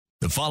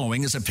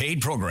following is a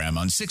paid program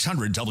on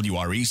 600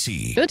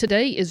 WREC. Good.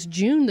 Today is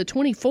June the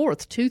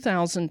 24th,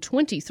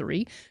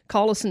 2023.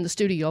 Call us in the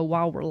studio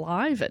while we're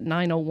live at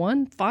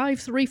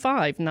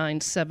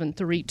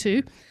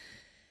 901-535-9732.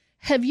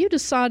 Have you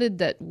decided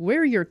that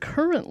where you're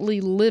currently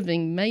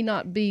living may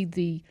not be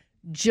the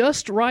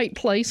just right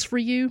place for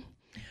you?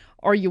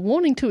 Are you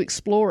wanting to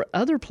explore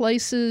other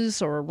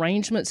places or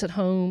arrangements at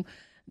home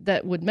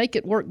that would make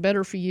it work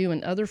better for you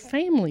and other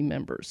family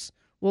members?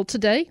 Well,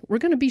 today we're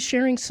going to be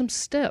sharing some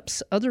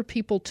steps other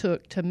people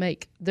took to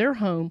make their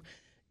home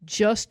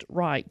just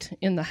right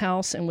in the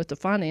house and with the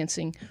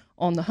financing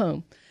on the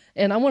home.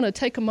 And I want to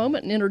take a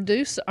moment and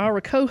introduce our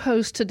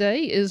co-host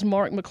today is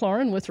Mark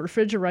McLaurin with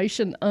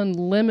Refrigeration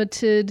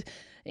Unlimited.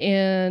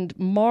 And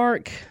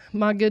Mark,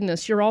 my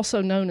goodness, you're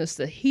also known as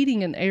the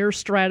heating and air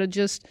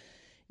strategist.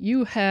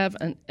 You have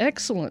an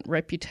excellent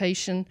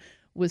reputation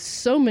with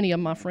so many of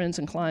my friends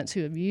and clients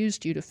who have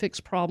used you to fix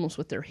problems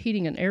with their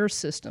heating and air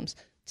systems.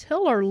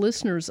 Tell our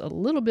listeners a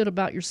little bit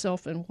about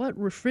yourself and what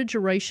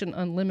Refrigeration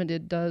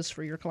Unlimited does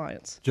for your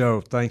clients. Joe,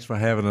 thanks for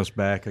having us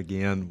back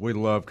again. We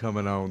love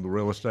coming on the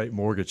Real Estate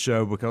Mortgage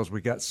Show because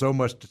we got so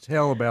much to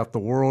tell about the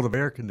world of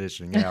air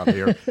conditioning out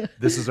here.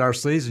 This is our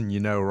season,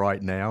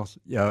 right now.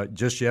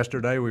 Just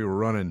yesterday, we were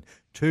running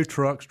 2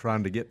 trucks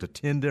trying to get to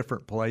 10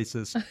 different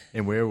places,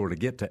 and we were able to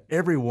get to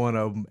every one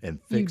of them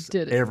and fix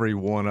every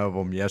one of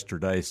them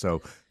yesterday.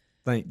 So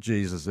thank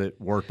Jesus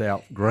it worked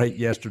out great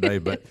yesterday,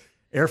 but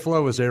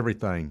airflow is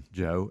everything,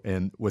 Joe,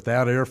 and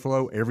without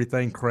airflow,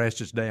 everything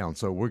crashes down.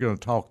 So we're going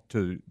to talk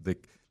to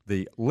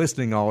the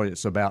listening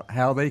audience about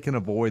how they can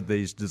avoid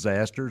these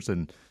disasters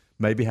and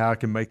maybe how it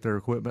can make their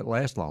equipment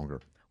last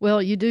longer.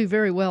 Well, you do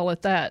very well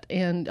at that,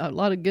 and a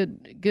lot of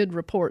good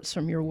reports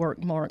from your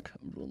work, Mark.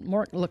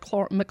 Mark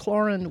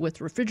McLaurin with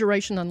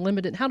Refrigeration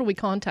Unlimited. How do we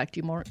contact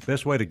you, Mark?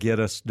 Best way to get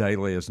us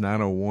daily is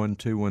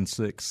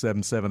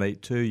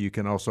 901-216-7782. You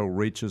can also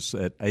reach us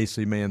at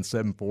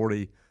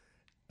acman740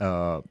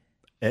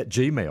 at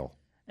Gmail.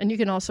 And you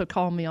can also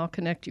call me. I'll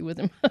connect you with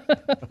him.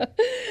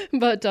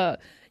 But,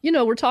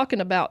 we're talking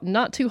about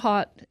not too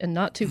hot and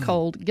not too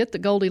cold. Get the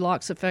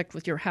Goldilocks effect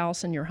with your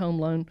house and your home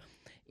loan.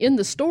 In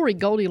the story,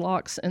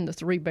 Goldilocks and the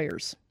Three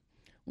Bears,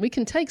 we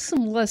can take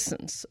some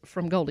lessons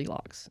from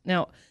Goldilocks.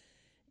 Now,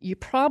 you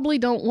probably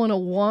don't want to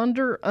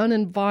wander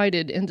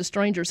uninvited into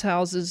strangers'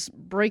 houses,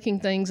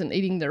 breaking things and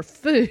eating their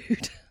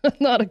food.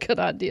 Not a good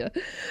idea.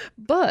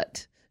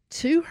 But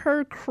to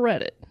her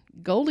credit,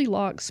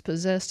 Goldilocks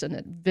possessed an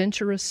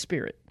adventurous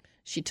spirit.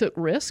 She took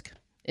risk,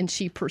 and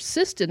she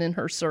persisted in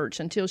her search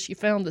until she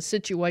found the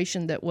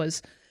situation that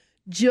was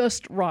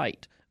just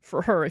right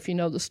for her, if you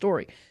know the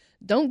story.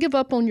 Don't give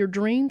up on your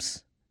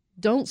dreams.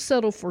 Don't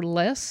settle for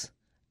less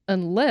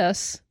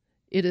unless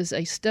it is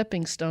a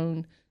stepping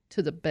stone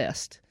to the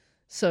best.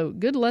 So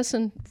good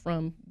lesson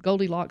from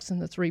Goldilocks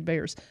and the Three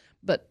Bears.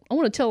 But I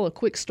want to tell a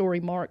quick story,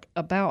 Mark,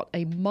 about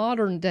a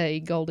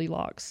modern-day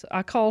Goldilocks.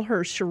 I call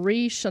her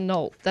Cherie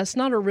Chenault. That's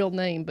not her real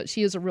name, but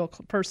she is a real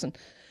person.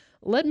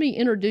 Let me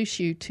introduce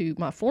you to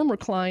my former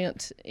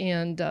client,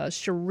 and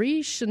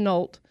Cherie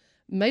Chenault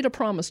made a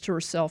promise to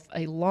herself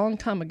a long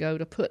time ago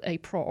to put a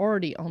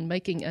priority on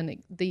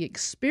making the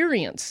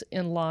experience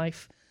in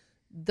life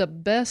the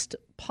best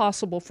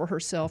possible for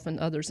herself and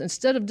others,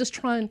 instead of just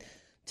trying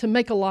to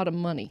make a lot of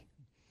money.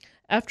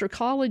 After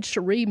college,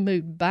 Cherie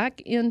moved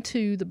back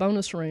into the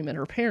bonus room at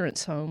her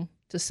parents' home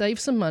to save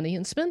some money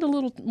and spend a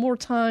little more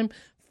time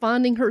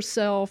finding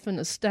herself and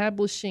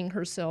establishing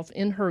herself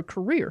in her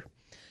career.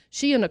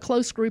 She and a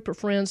close group of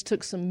friends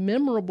took some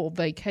memorable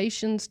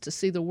vacations to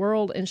see the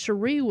world, and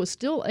Cherie was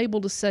still able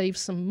to save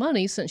some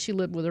money since she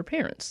lived with her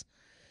parents.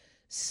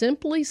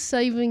 Simply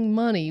saving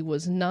money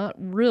was not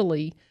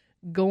really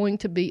going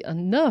to be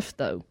enough,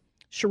 though.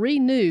 Cherie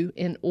knew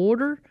in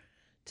order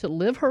to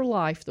live her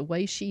life the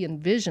way she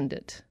envisioned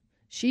it,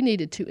 she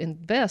needed to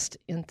invest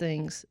in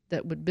things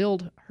that would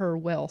build her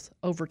wealth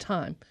over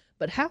time.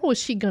 But how was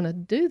she going to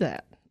do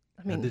that?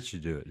 How did she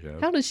do it, Joe?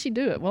 How did she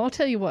do it? Well, I'll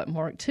tell you what,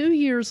 Mark. 2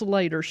 years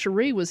later,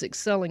 Cherie was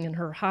excelling in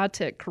her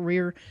high-tech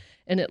career,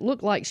 and it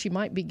looked like she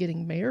might be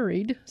getting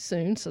married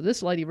soon. So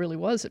this lady really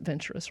was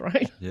adventurous,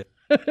 right? Yeah.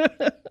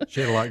 She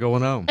had a lot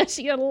going on.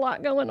 She had a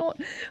lot going on.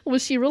 Well,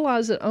 she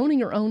realized that owning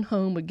her own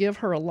home would give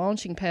her a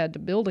launching pad to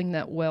building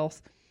that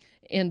wealth.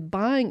 And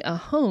buying a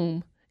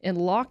home and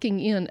locking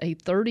in a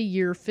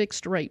 30-year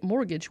fixed-rate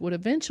mortgage would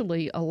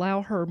eventually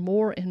allow her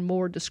more and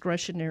more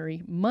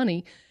discretionary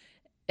money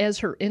as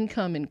her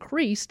income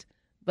increased,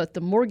 but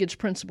the mortgage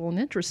principal and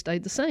interest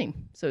stayed the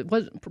same. So it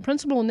wasn't,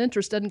 principal and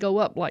interest doesn't go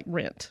up like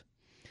rent.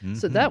 Mm-hmm.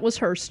 So that was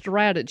her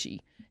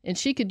strategy. And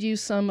she could use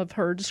some of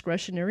her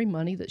discretionary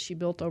money that she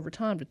built over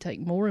time to take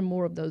more and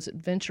more of those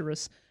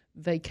adventurous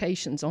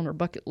vacations on her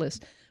bucket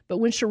list. But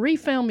when Cherie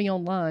found me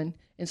online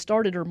and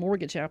started her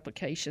mortgage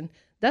application,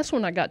 that's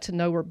when I got to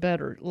know her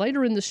better.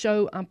 Later in the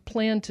show, I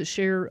plan to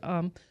share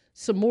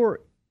some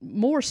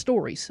more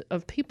stories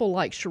of people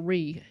like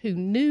Cherie who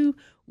knew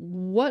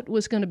what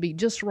was going to be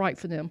just right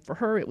for them. For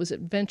her, it was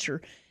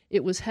adventure.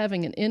 It was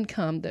having an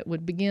income that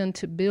would begin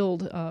to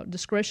build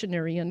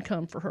discretionary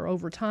income for her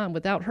over time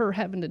without her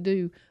having to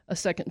do a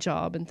second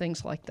job and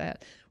things like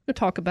that. We'll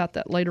talk about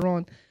that later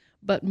on.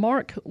 But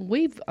Mark,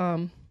 you've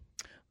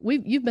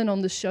been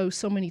on this show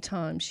so many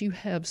times. You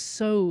have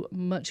so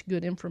much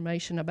good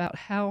information about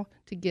how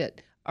to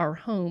get our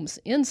homes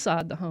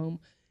inside the home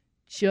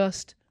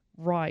just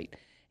right.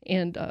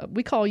 And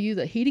we call you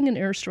the heating and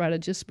air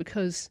strategist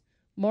because,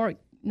 Mark,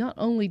 not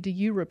only do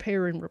you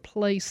repair and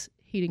replace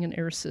heating and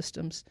air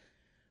systems,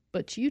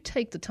 but you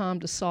take the time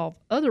to solve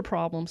other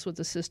problems with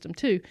the system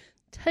too.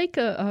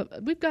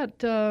 We've got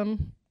 3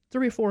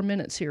 or 4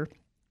 minutes here.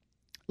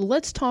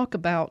 Let's talk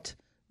about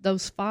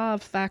those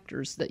 5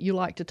 factors that you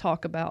like to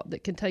talk about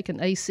that can take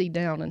an AC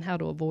down and how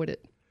to avoid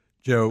it.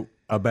 Joe,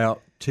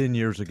 about 10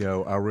 years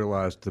ago, I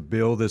realized to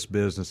build this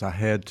business, I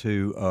had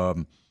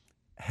to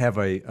have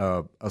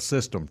a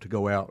system to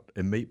go out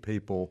and meet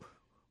people.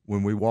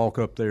 When we walk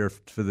up there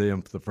for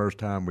them for the first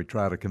time, we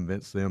try to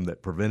convince them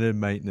that preventive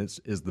maintenance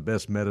is the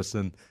best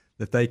medicine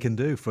that they can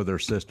do for their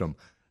system.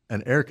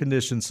 An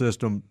air-conditioned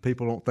system,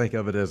 people don't think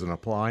of it as an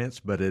appliance,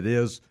 but it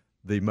is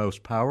the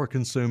most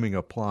power-consuming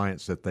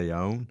appliance that they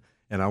own,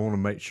 and I want to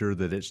make sure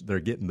that they're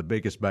getting the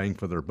biggest bang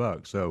for their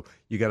buck. So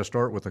you got to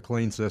start with a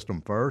clean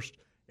system first.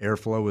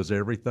 Airflow is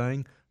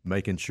everything,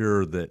 making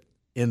sure that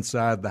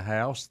inside the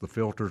house the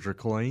filters are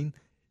clean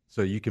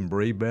so you can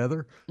breathe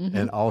better. Mm-hmm.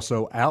 And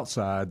also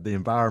outside, the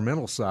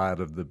environmental side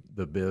of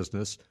the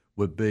business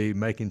would be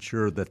making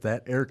sure that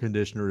that air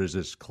conditioner is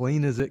as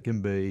clean as it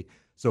can be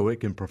so it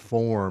can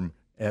perform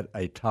at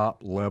a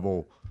top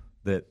level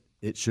that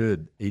it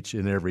should each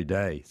and every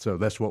day. So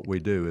that's what we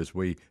do is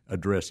we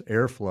address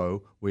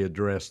airflow, we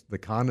address the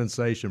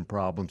condensation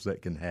problems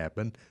that can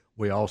happen.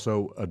 We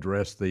also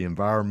address the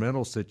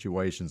environmental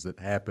situations that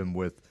happen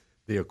with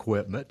the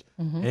equipment,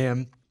 mm-hmm.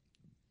 and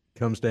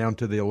comes down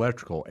to the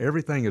electrical.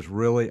 Everything is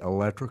really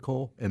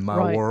electrical in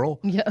my world.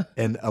 Yeah.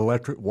 And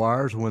electric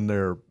wires, when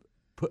they're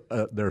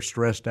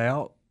stressed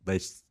out, they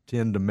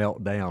tend to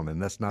melt down,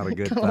 and that's not a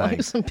good thing.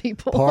 Like some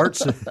people.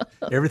 Parts,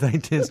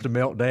 everything tends to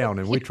melt down,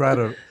 and we try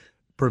to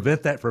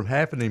prevent that from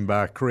happening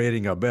by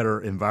creating a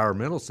better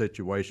environmental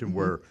situation mm-hmm.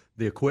 where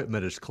the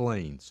equipment is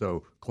clean.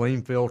 So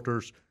clean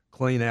filters,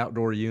 clean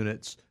outdoor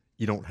units,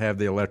 you don't have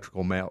the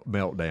electrical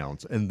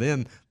meltdowns. And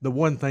then the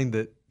one thing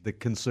that the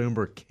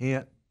consumer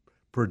can't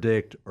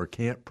predict or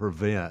can't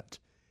prevent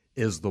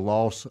is the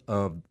loss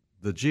of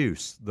the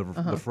juice, the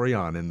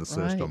Freon in the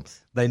system. Right.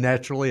 They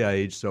naturally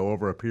age, so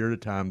over a period of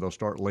time they'll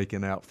start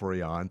leaking out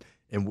Freon.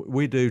 And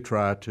we do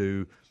try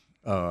to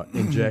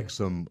inject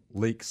some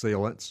leak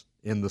sealants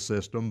in the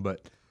system,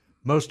 but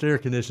most air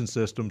conditioning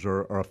systems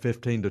are a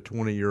 15 to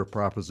 20 year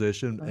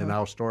proposition, and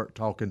I'll start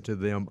talking to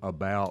them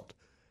about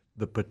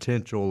the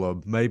potential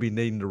of maybe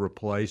needing to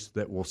replace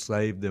that will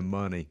save them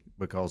money,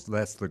 because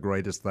that's the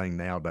greatest thing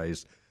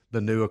nowadays. The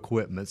new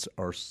equipments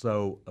are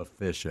so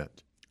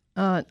efficient.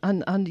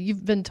 And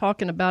you've been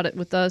talking about it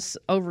with us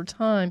over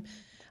time.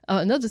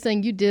 Another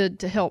thing you did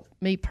to help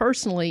me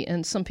personally,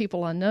 and some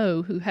people I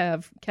know who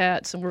have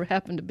cats and we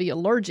happen to be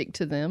allergic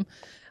to them,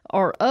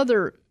 or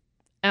other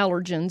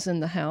allergens in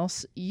the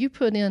house, you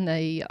put in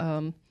a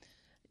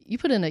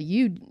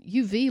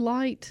UV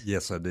light.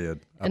 Yes, I did.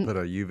 I put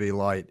a UV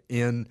light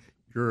in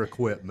your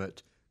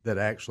equipment that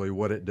actually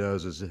what it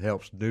does is it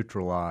helps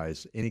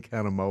neutralize any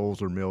kind of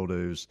molds or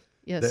mildews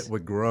that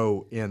would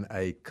grow in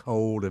a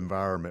cold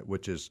environment,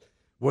 which is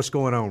what's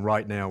going on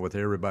right now with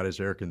everybody's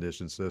air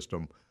conditioning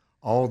system.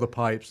 All the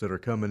pipes that are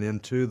coming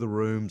into the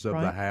rooms of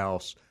the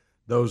house,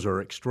 those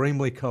are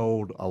extremely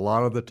cold a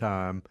lot of the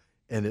time,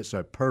 and it's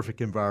a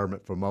perfect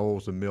environment for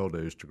molds and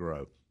mildews to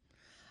grow.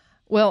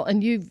 Well,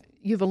 and you've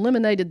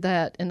eliminated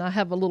that, and I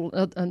have a little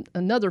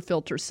another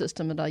filter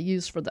system that I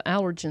use for the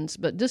allergens.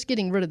 But just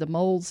getting rid of the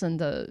molds and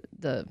the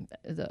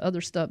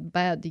other stuff,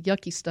 the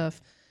yucky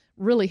stuff,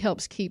 really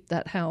helps keep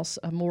that house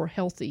a more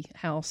healthy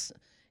house,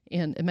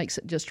 and it makes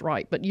it just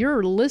right. But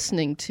you're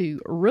listening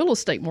to Real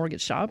Estate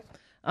Mortgage Shop.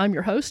 I'm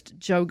your host,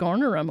 Joe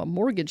Garner. I'm a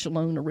mortgage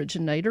loan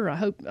originator.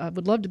 I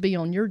would love to be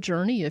on your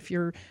journey if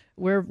you're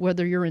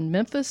whether you're in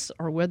Memphis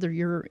or whether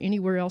you're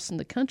anywhere else in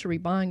the country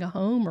buying a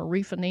home or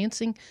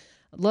refinancing.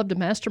 I'd love to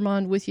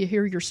mastermind with you,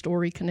 hear your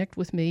story, connect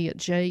with me at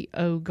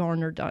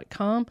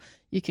jogarner.com.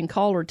 You can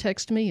call or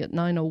text me at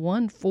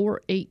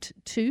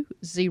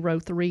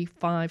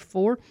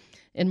 901-482-0354.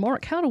 And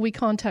Mark, how do we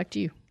contact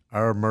you?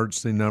 Our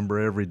emergency number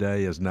every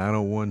day is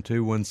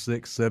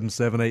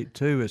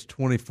 901-216-7782. It's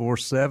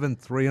 24/7,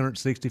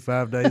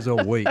 365 days a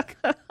week.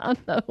 I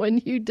know,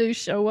 and you do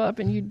show up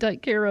and you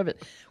take care of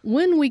it.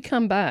 When we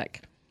come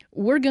back,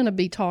 we're going to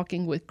be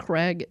talking with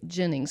Craig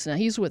Jennings. Now,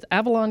 he's with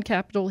Avalon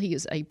Capital. He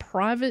is a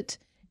private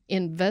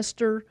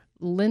investor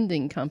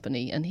lending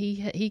company, and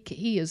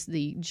he is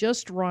the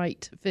just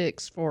right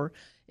fix for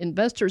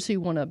investors who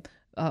want to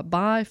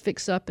buy,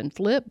 fix up, and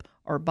flip,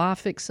 or buy,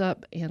 fix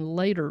up, and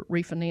later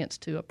refinance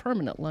to a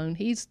permanent loan.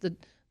 He's the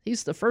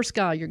first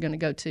guy you're going to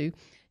go to,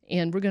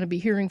 and we're going to be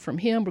hearing from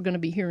him. We're going to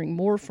be hearing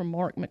more from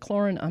Mark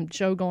McLaurin. I'm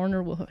Joe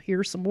Garner. We'll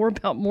hear some more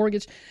about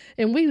mortgage,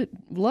 and we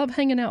love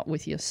hanging out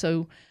with you.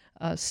 So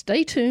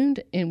Stay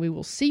tuned, and we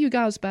will see you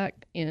guys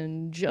back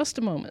in just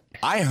a moment.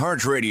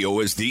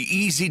 iHeartRadio is the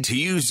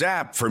easy-to-use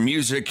app for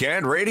music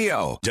and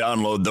radio.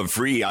 Download the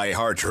free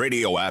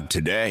iHeartRadio app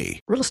today.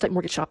 Real Estate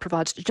Mortgage Shop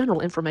provides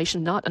general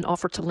information, not an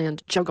offer to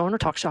lend. Joe Garner,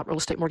 Talk Shop Real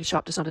Estate Mortgage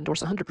Shop, does not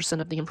endorse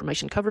 100% of the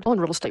information covered on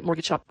Real Estate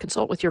Mortgage Shop.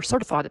 Consult with your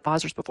certified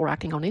advisors before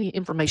acting on any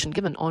information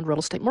given on Real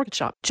Estate Mortgage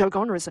Shop. Joe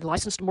Garner is a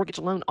licensed mortgage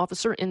loan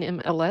officer,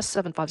 NMLS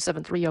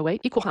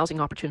 757308, Equal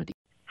Housing Opportunity.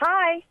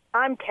 Hi,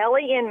 I'm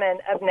Kelly Inman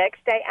of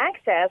Next Day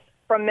Access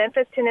from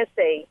Memphis,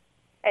 Tennessee,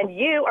 and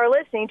you are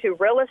listening to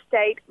Real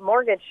Estate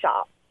Mortgage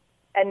Shop.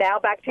 And now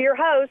back to your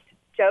host,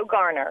 Joe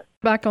Garner.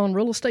 Back on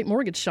Real Estate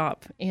Mortgage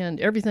Shop, and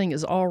Everything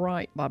is All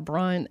Right by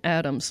Bryan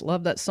Adams.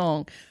 Love that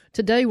song.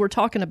 Today we're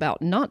talking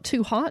about not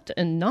too hot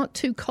and not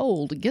too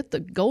cold. Get the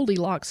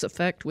Goldilocks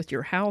effect with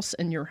your house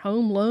and your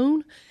home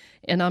loan.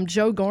 And I'm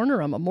Joe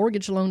Garner. I'm a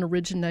mortgage loan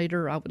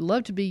originator. I would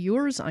love to be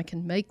yours. I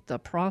can make the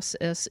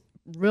process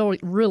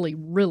really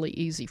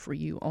easy for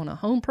you on a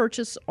home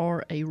purchase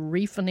or a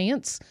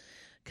refinance.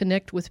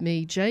 Connect with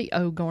me,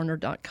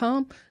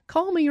 jogarner.com.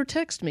 Call me or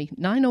text me,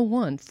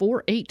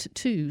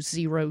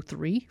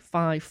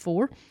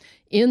 901-482-0354.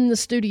 In the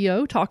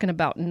studio, talking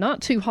about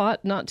not too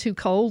hot, not too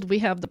cold, we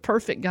have the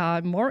perfect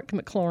guy, Mark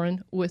McLaurin,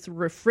 with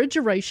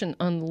Refrigeration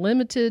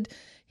Unlimited.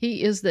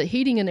 He is the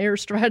heating and air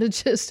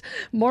strategist.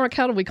 Mark,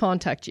 how do we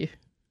contact you?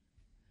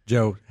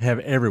 Joe, have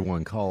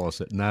everyone call us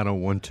at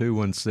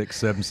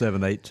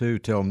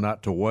 901-216-7782. Tell them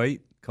not to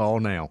wait. Call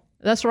now.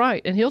 That's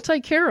right, and he'll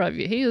take care of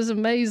you. He is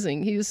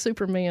amazing. He is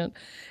Superman.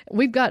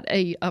 We've got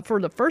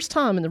for the first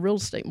time in the Real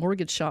Estate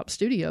Mortgage Shop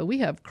studio, we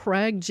have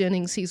Craig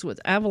Jennings. He's with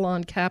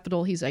Avalon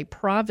Capital. He's a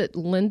private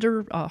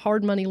lender,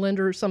 hard money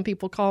lender, some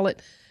people call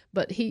it,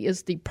 but he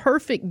is the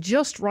perfect,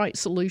 just right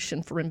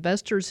solution for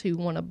investors who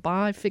want to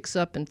buy, fix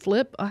up, and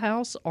flip a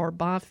house, or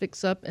buy,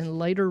 fix up, and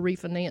later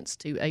refinance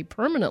to a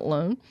permanent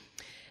loan.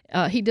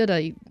 He did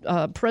a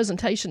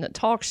presentation at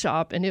Talk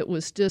Shop, and it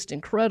was just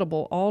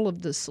incredible, all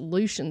of the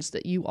solutions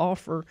that you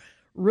offer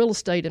real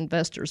estate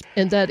investors.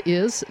 And that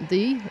is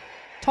the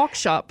Talk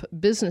Shop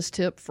business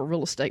tip for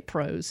real estate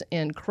pros.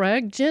 And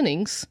Craig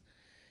Jennings,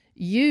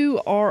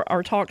 you are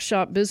our Talk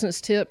Shop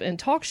business tip. And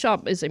Talk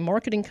Shop is a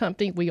marketing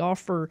company. We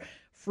offer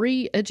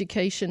free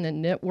education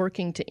and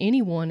networking to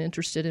anyone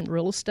interested in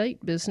real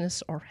estate,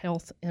 business, or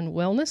health and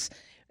wellness.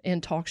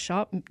 And Talk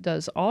Shop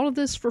does all of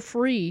this for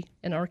free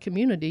in our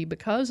community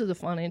because of the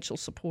financial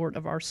support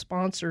of our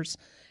sponsors.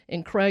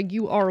 And Craig,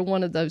 you are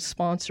one of those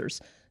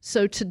sponsors.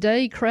 So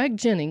today, Craig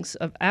Jennings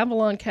of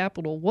Avalon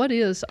Capital, what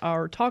is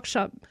our Talk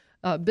Shop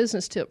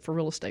business tip for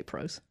real estate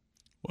pros?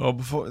 Well,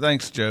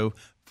 thanks, Joe.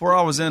 Before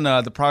I was in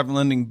the private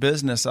lending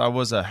business, I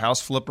was a house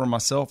flipper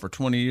myself for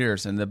 20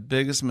 years. And the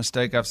biggest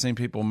mistake I've seen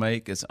people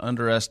make is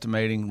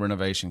underestimating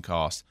renovation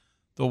costs.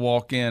 They'll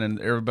walk in and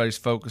everybody's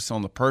focused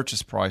on the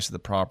purchase price of the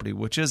property,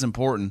 which is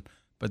important.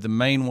 But the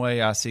main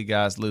way I see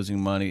guys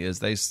losing money is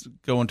they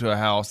go into a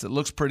house that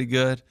looks pretty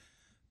good,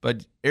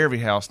 but every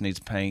house needs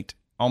paint.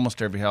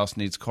 Almost every house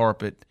needs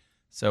carpet.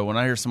 So when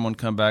I hear someone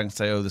come back and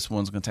say, oh, this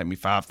one's going to take me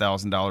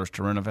 $5,000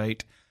 to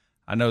renovate,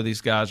 I know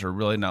these guys are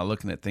really not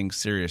looking at things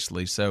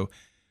seriously. So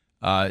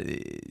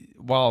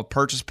while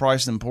purchase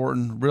price is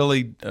important,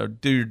 really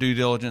do your due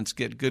diligence,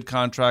 get good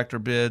contractor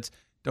bids.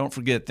 Don't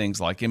forget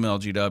things like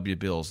MLGW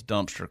bills,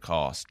 dumpster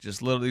costs, just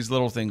these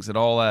little things that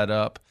all add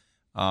up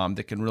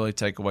that can really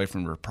take away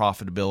from the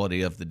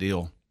profitability of the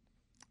deal.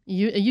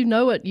 You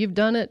know it. You've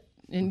done it,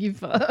 and you've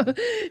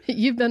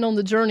been on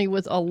the journey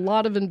with a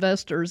lot of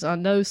investors. I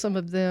know some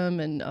of them,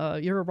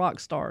 and you're a rock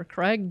star.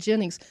 Craig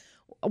Jennings,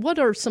 what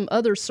are some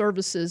other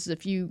services,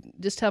 if you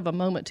just have a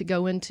moment to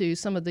go into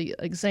some of the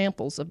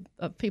examples of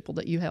people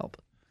that you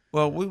help?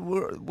 Well,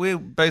 we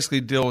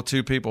basically deal with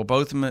two people.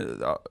 Both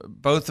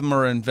of them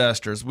are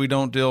investors. We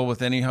don't deal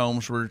with any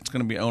homes where it's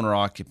going to be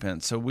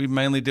owner-occupant. So we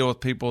mainly deal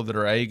with people that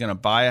are going to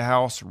buy a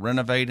house,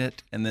 renovate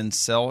it, and then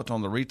sell it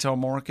on the retail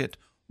market,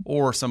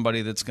 or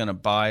somebody that's going to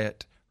buy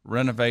it,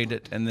 renovate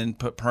it, and then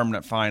put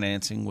permanent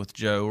financing with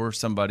Joe or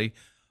somebody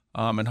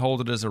and hold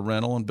it as a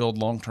rental and build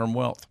long-term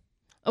wealth.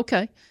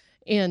 Okay.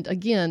 And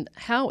again,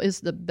 how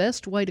is the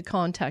best way to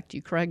contact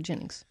you, Craig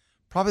Jennings?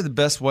 Probably the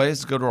best way is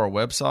to go to our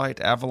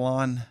website,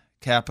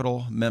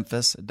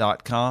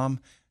 avaloncapitalmemphis.com.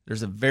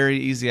 There's a very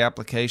easy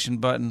application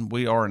button.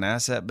 We are an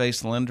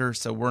asset-based lender,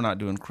 so we're not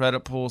doing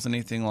credit pulls,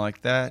 anything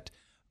like that.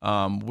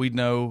 We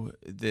know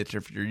that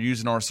if you're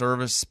using our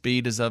service,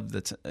 speed is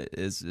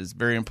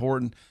very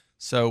important.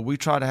 So we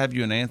try to have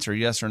you an answer,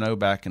 yes or no,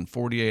 back in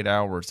 48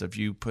 hours of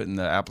you putting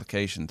the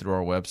application through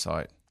our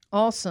website.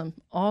 Awesome.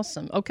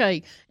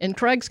 Okay, and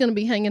Craig's going to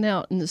be hanging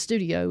out in the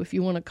studio. If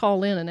you want to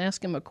call in and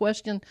ask him a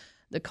question,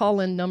 the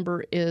call-in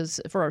number is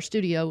for our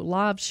studio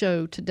live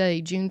show today,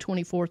 June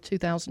 24th,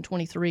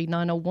 2023,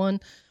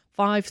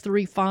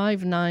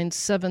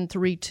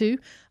 901-535-9732. I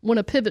want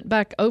to pivot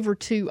back over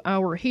to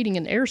our heating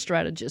and air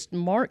strategist,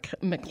 Mark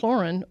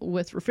McLaurin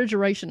with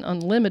Refrigeration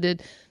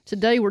Unlimited.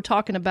 Today we're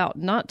talking about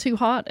not too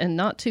hot and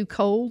not too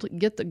cold.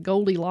 Get the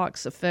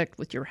Goldilocks effect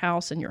with your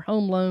house and your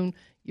home loan,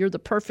 you're the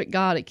perfect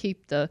guy to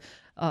keep the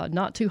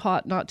not too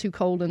hot, not too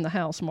cold in the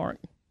house, Mark.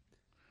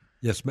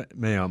 Yes,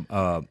 ma'am.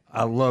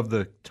 I love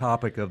the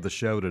topic of the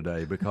show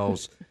today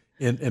because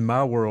in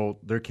my world,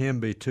 there can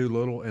be too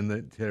little and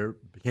there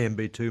can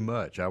be too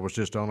much. I was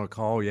just on a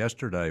call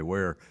yesterday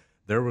where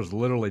there was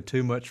literally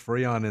too much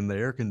Freon in the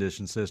air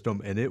conditioning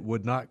system, and it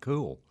would not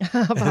cool.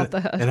 How about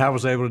that? And I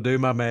was able to do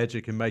my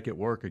magic and make it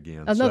work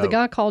again. I know the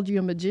guy called you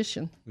a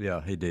magician.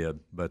 Yeah, he did.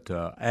 But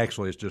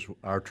actually, it's just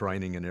our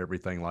training and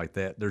everything like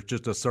that. There's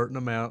just a certain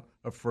amount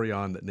of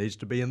Freon that needs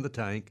to be in the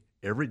tank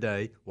every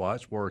day while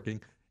it's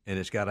working, and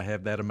it's got to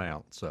have that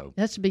amount. So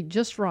It has to be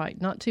just right.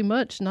 Not too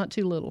much, not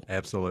too little.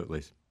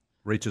 absolutely.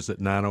 Reach us at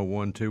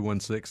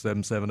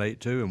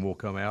 901-216-7782, and we'll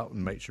come out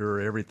and make sure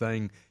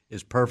everything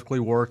is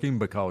perfectly working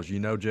because, you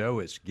know, Joe,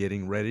 it's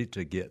getting ready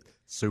to get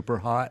super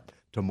hot.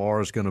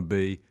 Tomorrow's going to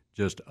be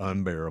just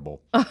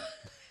unbearable.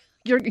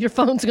 Your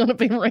phone's going to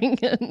be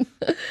ringing.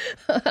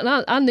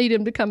 And I need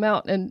him to come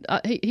out, and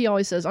he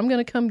always says, I'm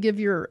going to come give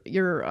your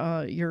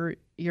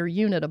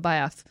unit a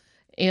bath.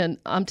 And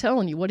I'm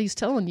telling you, what he's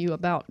telling you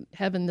about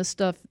having this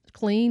stuff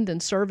cleaned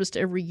and serviced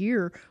every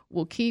year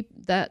will keep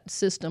that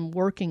system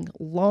working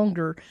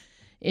longer.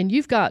 And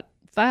you've got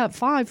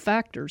five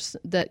factors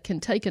that can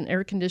take an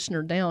air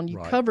conditioner down. You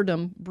covered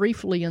them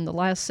briefly in the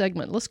last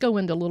segment. Let's go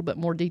into a little bit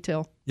more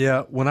detail.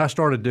 Yeah, when I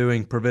started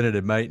doing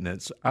preventative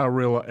maintenance, I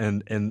realized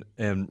and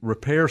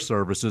repair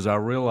services, I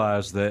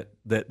realized that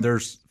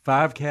there's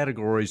 5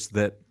 categories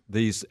that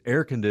these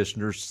air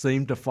conditioners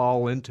seem to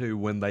fall into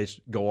when they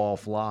go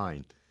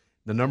offline.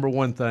 The number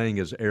one thing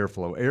is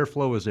airflow.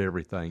 Airflow is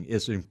everything.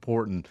 It's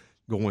important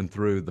going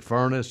through the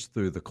furnace,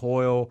 through the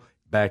coil,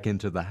 back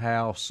into the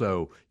house.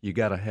 So you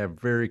got to have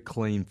very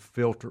clean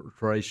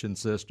filtration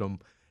system,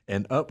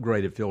 and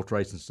upgraded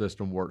filtration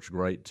system works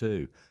great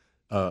too.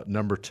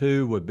 Number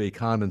 2 would be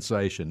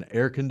condensation.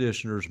 Air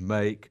conditioners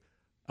make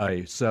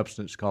a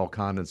substance called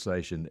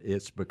condensation.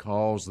 It's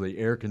because the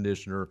air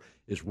conditioner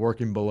is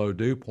working below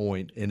dew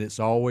point and it's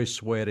always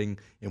sweating,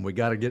 and we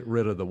got to get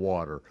rid of the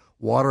water.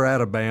 Water out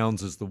of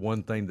bounds is the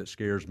one thing that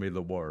scares me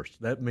the worst.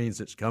 That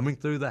means it's coming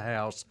through the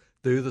house,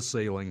 through the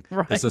ceiling.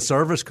 Right. It's a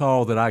service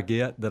call that I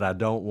get that I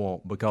don't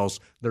want because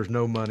there's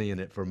no money in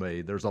it for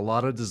me. There's a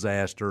lot of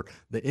disaster.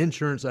 The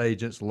insurance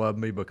agents love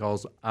me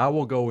because I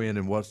will go in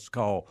and what's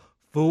called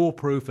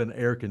foolproof an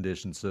air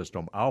conditioning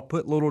system. I'll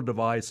put little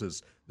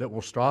devices that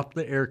will stop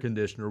the air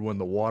conditioner when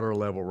the water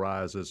level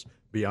rises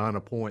beyond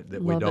a point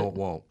that we don't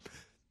want.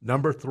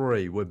 Number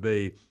 3 would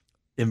be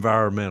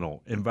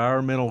environmental.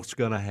 Environmental's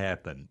going to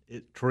happen.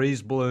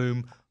 Trees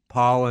bloom,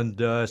 pollen,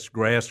 dust,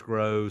 grass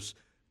grows.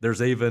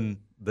 There's even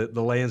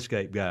the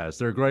landscape guys.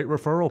 They're great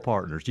referral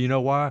partners. Do you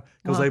know why?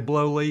 Because they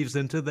blow leaves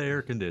into the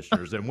air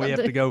conditioners, and we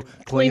have to go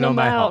clean them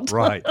out.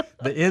 Right.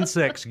 The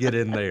insects get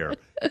in there.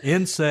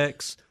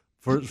 Insects,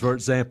 for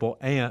example,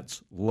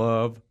 ants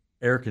love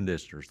air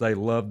conditioners. They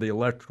love the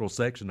electrical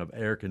section of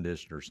air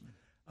conditioners.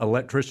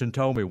 Electrician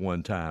told me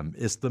one time,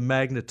 it's the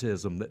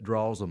magnetism that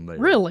draws them there.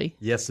 Really?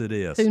 Yes, it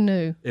is. Who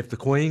knew? If the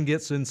queen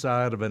gets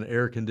inside of an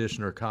air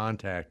conditioner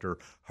contactor,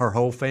 her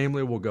whole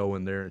family will go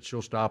in there and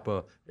she'll stop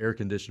a air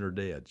conditioner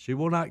dead. She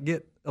will not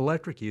get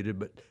electrocuted,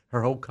 but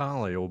her whole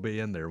colony will be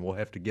in there, and we'll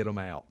have to get them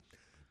out.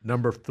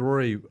 Number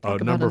 3,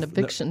 an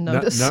eviction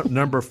notice.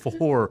 Number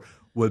 4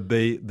 would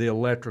be the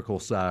electrical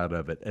side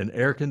of it. An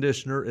air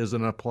conditioner is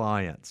an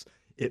appliance.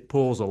 It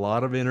pulls a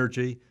lot of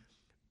energy.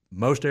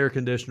 Most air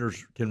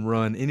conditioners can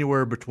run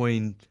anywhere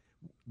between,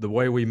 the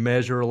way we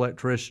measure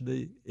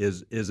electricity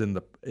is in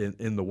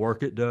the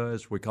work it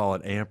does. We call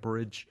it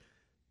amperage,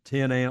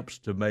 10 amps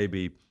to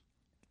maybe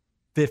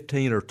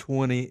 15 or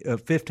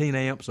 15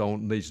 amps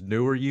on these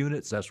newer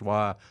units. That's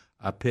why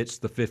I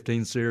pitched the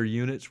 15 SEER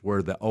units,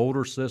 where the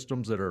older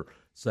systems that are,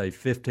 say,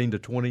 15 to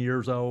 20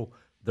 years old,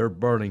 they're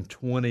burning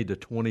 20 to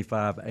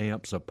 25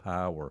 amps of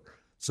power.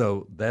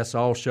 So that's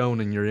all shown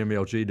in your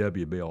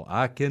MLGW bill.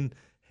 I can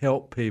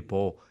help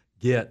people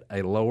get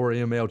a lower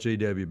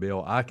MLGW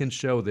bill. I can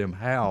show them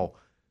how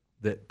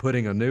that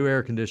putting a new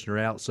air conditioner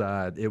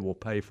outside, it will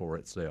pay for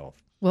itself.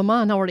 Well,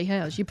 mine already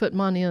has. You put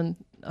mine in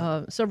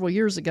several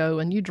years ago,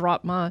 and you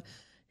dropped my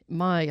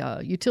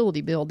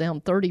utility bill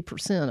down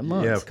 30% a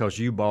month. Yeah, because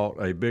you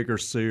bought a better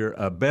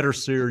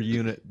SEER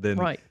unit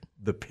than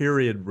the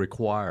period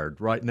required.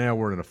 Right now,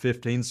 we're in a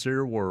 15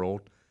 SEER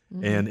world,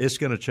 and it's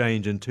going to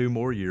change in 2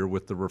 more years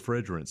with the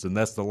refrigerants. And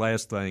that's the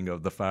last thing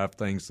of the 5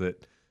 things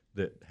that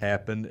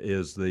happen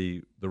is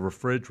the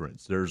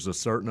refrigerants. There's a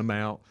certain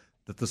amount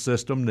that the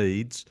system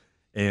needs,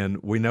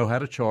 and we know how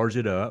to charge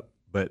it up.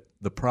 But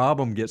the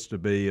problem gets to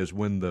be is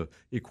when the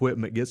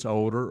equipment gets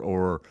older,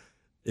 or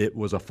it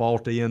was a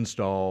faulty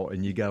install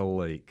and you got a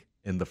leak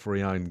and the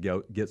Freon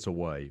gets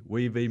away.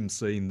 We've even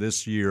seen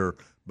this year,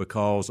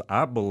 because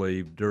I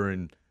believe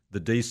during the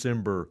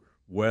December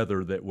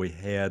weather that we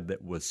had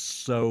that was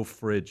so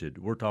frigid,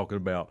 we're talking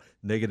about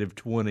negative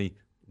 20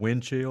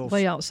 wind chills.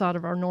 Way outside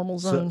of our normal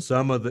zone.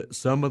 Some of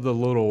the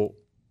little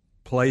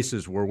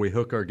places where we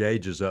hook our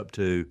gauges up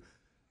to,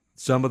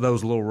 some of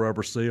those little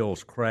rubber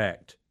seals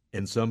cracked,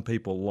 and some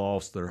people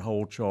lost their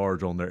whole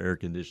charge on their air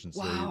conditioning.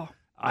 Wow.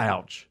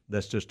 ouch,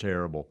 that's just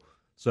terrible.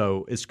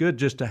 So it's good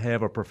just to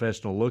have a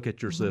professional look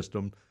at your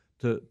system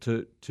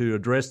to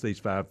address these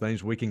 5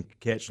 things. We can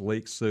catch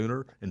leaks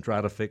sooner and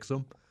try to fix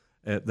them.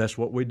 That's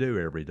what we do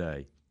every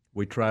day.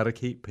 We try to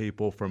keep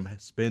people from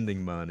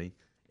spending money,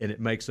 and it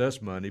makes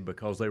us money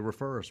because they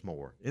refer us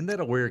more. Isn't that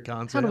a weird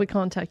concept? How do we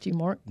contact you,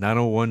 Mark?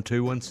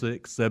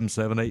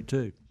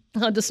 901-216-7782.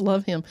 I just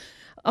love him.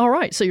 All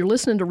right, so you're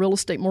listening to Real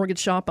Estate Mortgage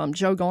Shop. I'm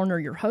Joe Garner,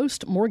 your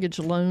host, mortgage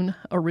loan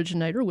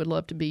originator. Would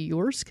love to be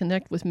yours.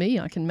 Connect with me.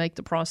 I can make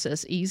the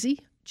process easy,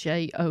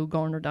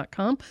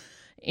 jogarner.com.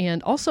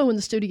 And also in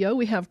the studio,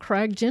 we have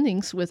Craig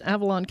Jennings with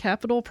Avalon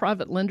Capital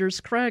Private Lenders.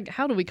 Craig,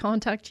 how do we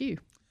contact you?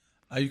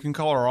 You can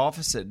call our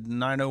office at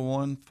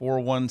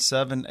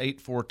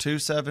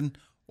 901-417-8427,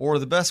 or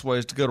the best way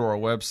is to go to our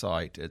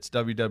website. It's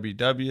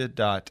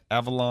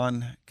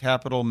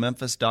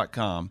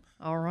www.avaloncapitalmemphis.com.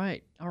 All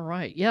right.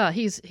 Yeah,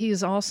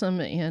 he's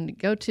awesome. And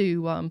go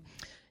to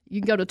you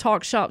can go to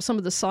Talk Shop. Some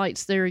of the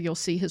sites there, you'll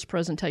see his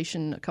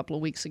presentation a couple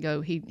of weeks ago.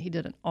 He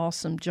did an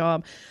awesome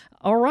job.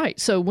 All right.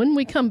 So when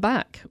we come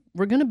back,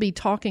 we're going to be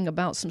talking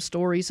about some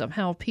stories of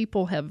how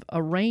people have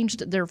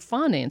arranged their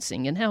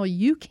financing and how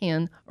you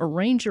can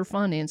arrange your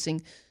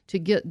financing to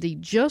get the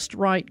just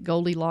right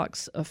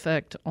Goldilocks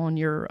effect on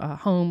your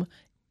home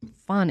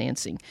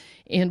financing.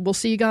 And we'll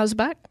see you guys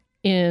back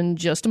in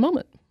just a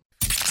moment.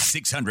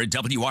 600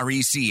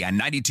 WREC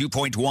and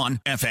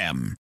 92.1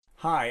 FM.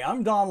 Hi,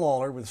 I'm Don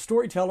Lawler with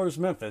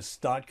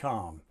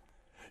StorytellersMemphis.com.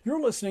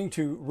 You're listening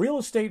to Real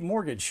Estate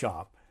Mortgage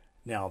Shop.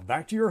 Now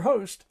back to your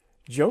host,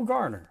 Joe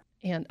Garner.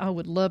 And I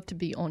would love to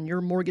be on your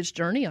mortgage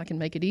journey. I can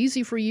make it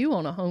easy for you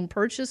on a home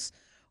purchase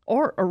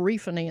or a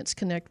refinance.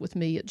 Connect with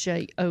me at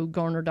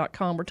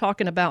jogarner.com. We're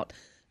talking about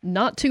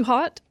not too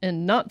hot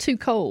and not too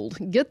cold.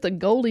 Get the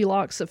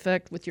Goldilocks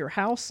effect with your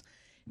house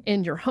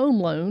and your home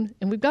loan.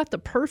 And we've got the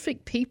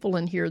perfect people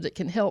in here that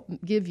can help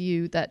give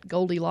you that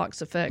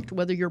Goldilocks effect,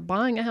 whether you're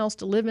buying a house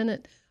to live in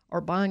it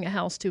or buying a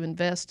house to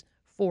invest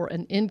for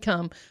an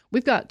income.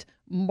 We've got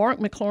Mark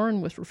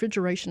McLaurin with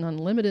Refrigeration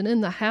Unlimited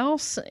in the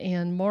house.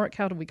 And Mark,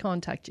 how do we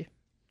contact you?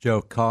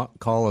 Joe,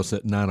 call us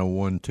at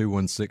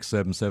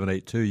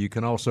 901-216-7782. You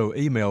can also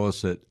email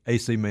us at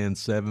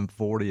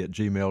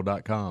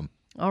acman740@gmail.com.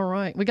 All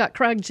right. We got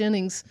Craig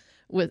Jennings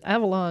with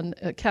Avalon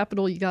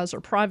Capital. You guys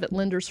are private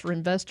lenders for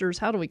investors.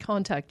 How do we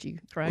contact you,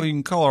 Craig? Well, you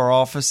can call our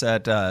office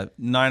at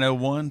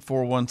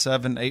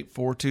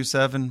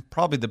 901-417-8427.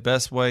 Probably the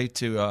best way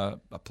to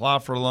apply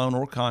for a loan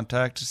or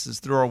contact us is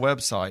through our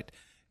website.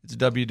 It's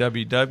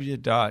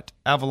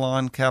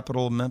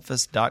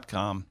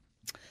www.avaloncapitalmemphis.com.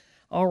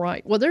 All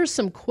right. Well, there's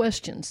some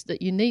questions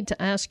that you need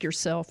to ask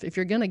yourself if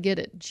you're going to get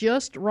it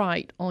just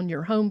right on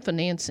your home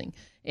financing.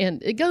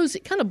 And it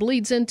kind of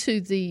bleeds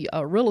into the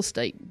real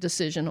estate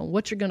decision on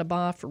what you're going to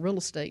buy for real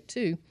estate,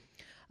 too.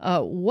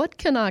 What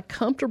can I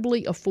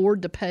comfortably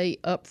afford to pay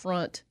up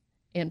front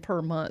and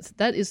per month?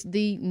 That is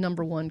the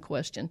number one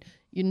question.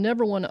 You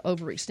never want to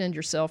overextend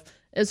yourself.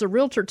 As a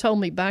realtor told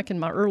me back in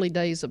my early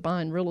days of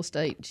buying real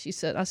estate,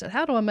 I said,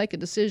 how do I make a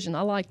decision?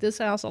 I like this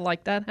house. I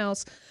like that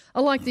house.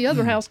 I like the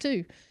other house,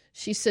 too.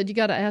 She said, you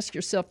got to ask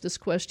yourself this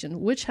question: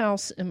 which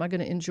house am I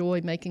going to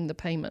enjoy making the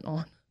payment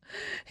on?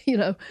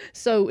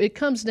 So it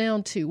comes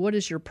down to what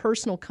is your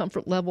personal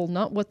comfort level,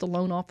 not what the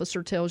loan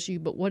officer tells you,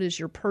 but what is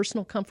your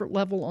personal comfort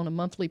level on a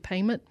monthly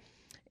payment,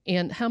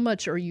 and how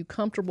much are you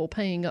comfortable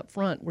paying up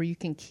front where you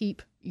can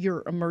keep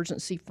your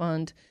emergency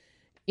fund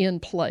in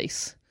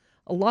place.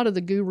 A lot of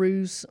the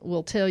gurus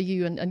will tell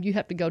you, and you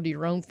have to go to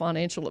your own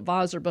financial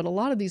advisor, but a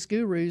lot of these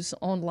gurus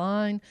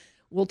online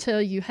will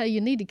tell you, hey, you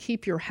need to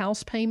keep your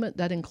house payment,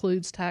 that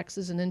includes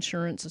taxes and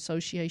insurance,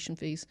 association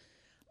fees,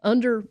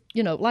 under,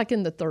 like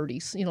in the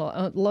 30s,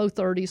 low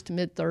 30s to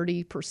mid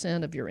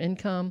 30% of your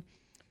income.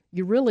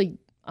 You really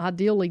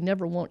ideally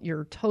never want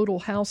your total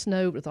house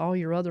note with all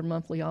your other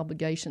monthly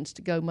obligations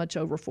to go much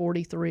over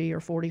 43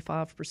 or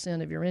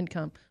 45% of your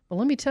income. But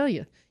let me tell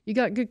you, you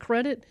got good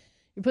credit,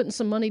 you're putting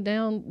some money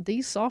down,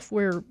 these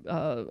software,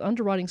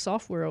 underwriting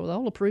software,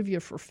 they'll approve you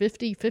for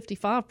 50,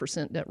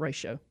 55% debt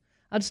ratio.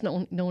 I just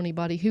don't know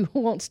anybody who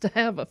wants to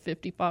have a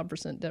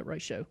 55% debt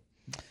ratio.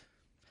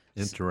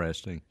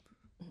 Interesting.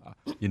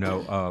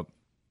 The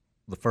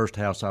first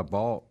house I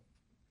bought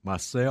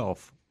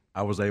myself,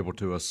 I was able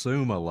to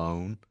assume a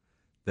loan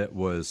that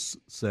was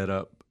set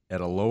up at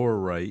a lower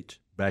rate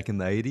back in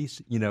the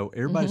 80s.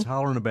 Everybody's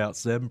hollering about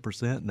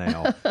 7%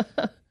 now.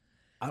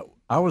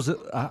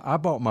 I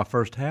bought my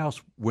first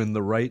house when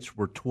the rates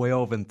were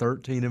 12 and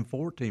 13 and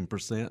 14% in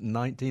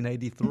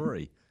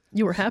 1983.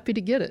 You were happy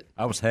to get it.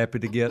 I was happy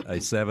to get a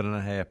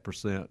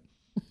 7.5%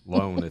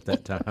 loan at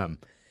that time,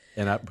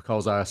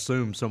 because I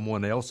assumed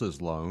someone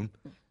else's loan.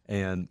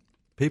 And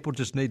people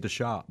just need to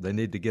shop. They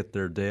need to get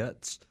their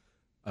debts,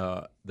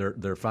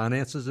 their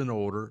finances in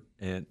order,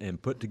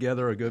 and put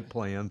together a good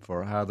plan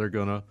for how they're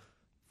going to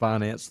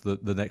finance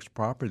the next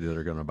property that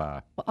they're going to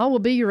buy. I will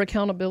be your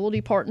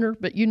accountability partner,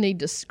 but you need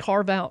to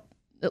carve out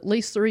at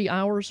least 3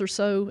 hours or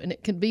so, and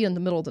it can be in the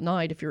middle of the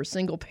night if you're a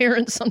single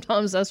parent.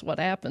 Sometimes that's what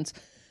happens.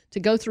 To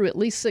go through at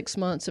least 6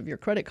 months of your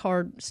credit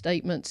card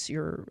statements,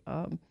 your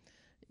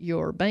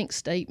your bank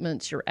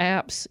statements, your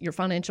apps, your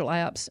financial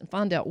apps, and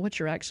find out what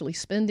you're actually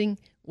spending,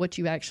 what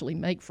you actually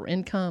make for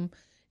income.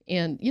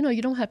 And,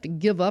 you don't have to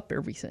give up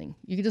everything.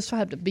 You just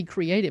have to be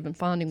creative in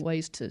finding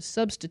ways to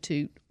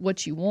substitute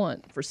what you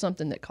want for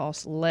something that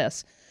costs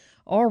less.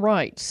 All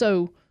right.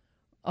 So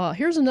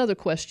here's another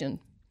question.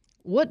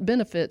 What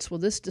benefits will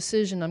this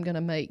decision I'm going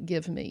to make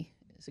give me?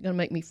 Is it going to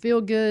make me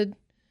feel good?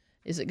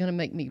 Is it going to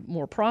make me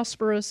more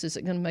prosperous? Is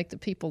it going to make the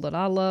people that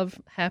I love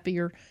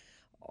happier?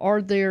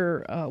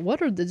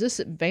 What are the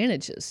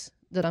disadvantages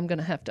that I'm going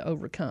to have to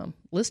overcome?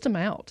 List them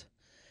out.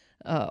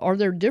 Are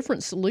there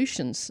different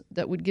solutions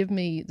that would give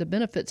me the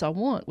benefits I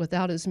want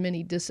without as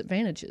many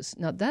disadvantages?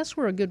 Now, that's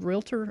where a good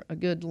realtor, a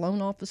good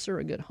loan officer,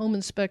 a good home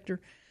inspector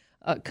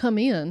come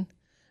in,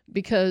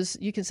 because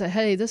you can say,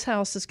 hey, this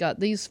house has got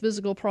these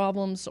physical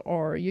problems,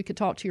 or you could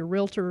talk to your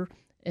realtor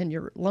and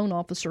your loan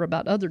officer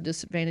about other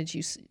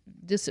disadvantages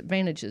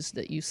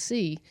that you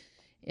see.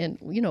 And,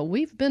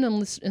 we've been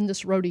in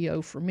this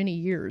rodeo for many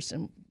years,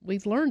 and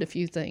we've learned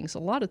a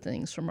lot of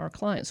things from our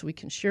clients we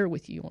can share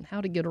with you on how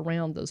to get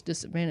around those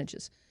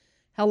disadvantages.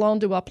 How long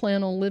do I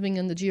plan on living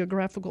in the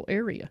geographical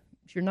area?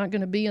 If you're not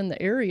going to be in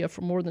the area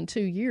for more than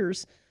 2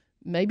 years,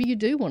 maybe you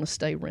do want to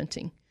stay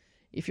renting.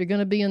 If you're going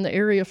to be in the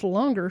area for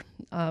longer,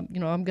 I'm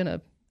going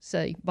to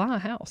say buy a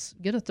house,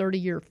 get a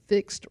 30-year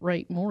fixed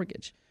rate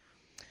mortgage.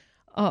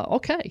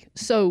 Okay,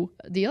 so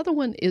the other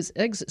one is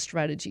exit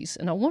strategies,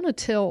 and I want to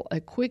tell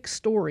a quick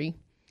story,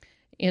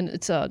 and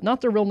it's not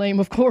the real name,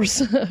 of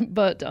course,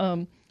 but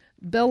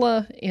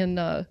Bella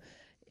and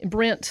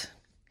Brent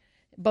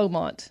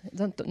Beaumont,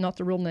 not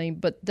the real name,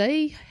 but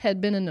they had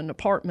been in an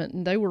apartment,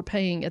 and they were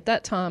paying at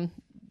that time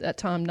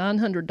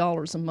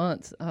 $900 a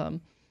month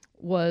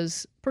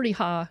was pretty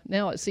high.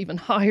 Now it's even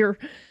higher,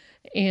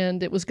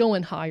 and it was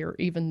going higher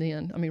even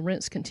then. I mean,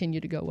 rents continue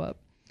to go up.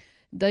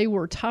 They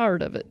were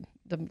tired of it.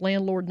 The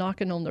landlord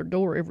knocking on their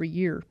door every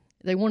year.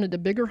 They wanted a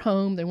bigger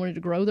home. They wanted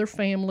to grow their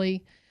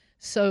family.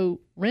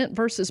 So rent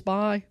versus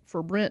buy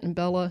for Brent and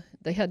Bella,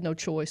 they had no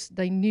choice.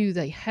 They knew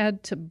they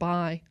had to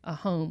buy a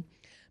home,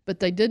 but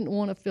they didn't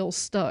want to feel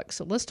stuck.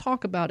 So let's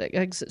talk about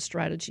exit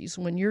strategies.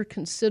 When you're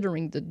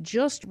considering the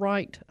just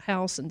right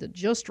house and the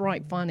just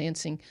right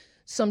financing,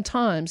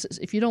 sometimes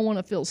if you don't want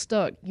to feel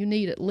stuck, you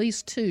need at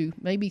least 2,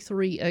 maybe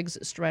 3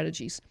 exit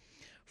strategies.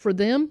 For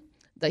them,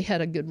 they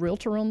had a good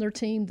realtor on their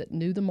team that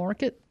knew the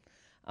market.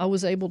 I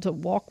was able to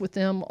walk with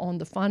them on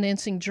the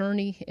financing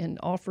journey and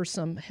offer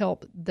some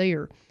help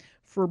there.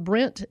 For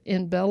Brent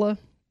and Bella,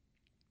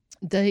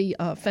 they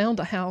found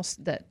a house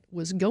that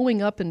was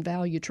going up in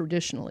value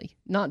traditionally,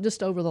 not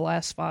just over the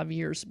last 5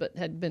 years, but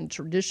had been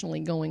traditionally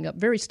going up,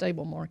 very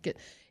stable market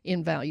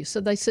in value. So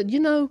they said,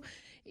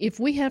 if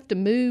we have to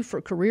move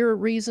for career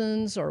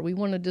reasons or we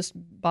want to just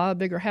buy a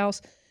bigger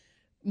house,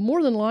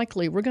 more than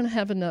likely, we're going to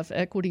have enough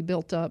equity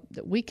built up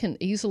that we can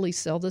easily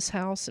sell this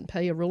house and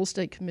pay a real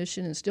estate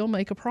commission and still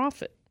make a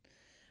profit.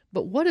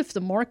 But what if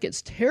the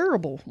market's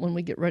terrible when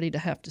we get ready to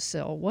have to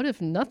sell? What if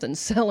nothing's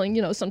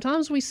selling?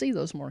 Sometimes we see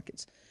those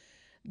markets.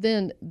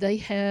 Then they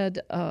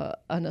had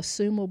an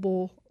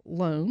assumable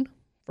loan.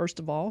 First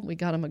of all, we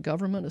got them a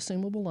government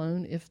assumable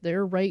loan. If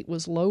their rate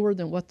was lower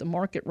than what the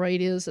market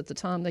rate is at the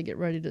time they get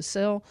ready to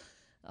sell,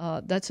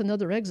 that's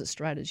another exit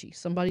strategy.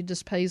 Somebody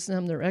just pays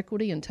them their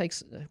equity and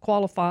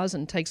qualifies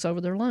and takes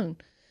over their loan.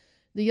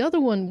 The other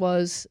one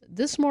was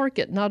this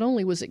market, not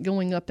only was it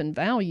going up in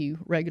value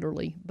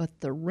regularly, but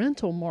the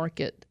rental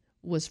market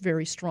was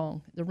very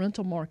strong. The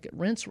rental market,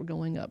 rents were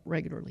going up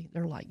regularly.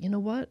 They're like, you know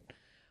what?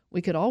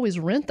 We could always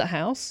rent the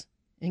house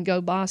and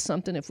go buy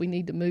something if we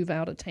need to move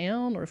out of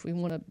town or if we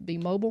want to be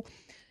mobile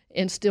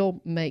and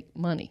still make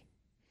money.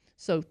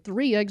 So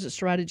 3 exit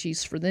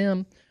strategies for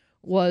them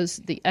was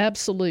the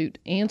absolute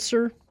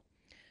answer.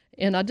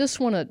 And I just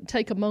want to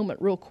take a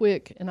moment real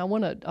quick, and I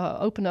want to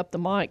open up the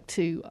mic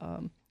to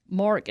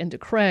Mark and to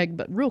Craig.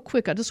 But real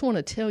quick, I just want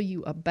to tell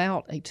you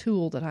about a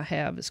tool that I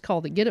have. It's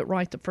called the Get It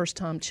Right the First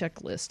Time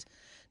Checklist.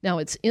 Now,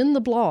 it's in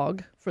the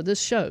blog for this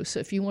show. So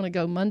if you want to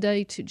go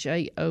Monday to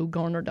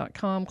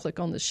jogarner.com, click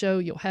on the show,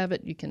 you'll have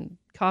it. You can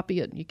copy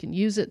it, you can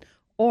use it.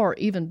 Or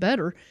even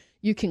better,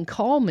 you can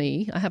call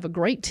me. I have a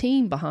great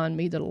team behind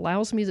me that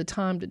allows me the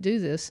time to do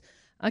this.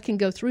 I can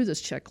go through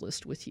this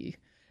checklist with you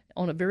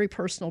on a very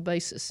personal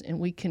basis, and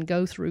we can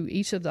go through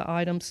each of the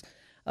items.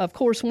 Of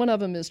course, one of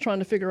them is trying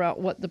to figure out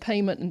what the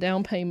payment and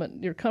down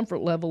payment, your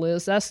comfort level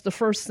is. That's the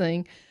first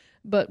thing.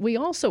 But we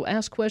also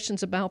ask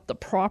questions about the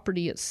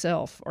property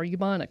itself. Are you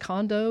buying a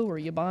condo? Or are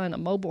you buying a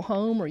mobile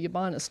home? Or are you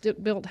buying a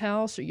stick-built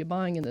house? Are you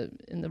buying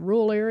in the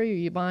rural area? Are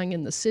you buying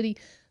in the city?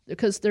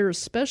 Because there are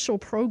special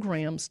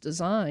programs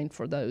designed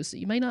for those that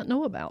you may not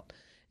know about.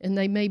 And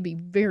they may be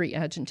very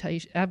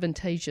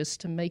advantageous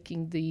to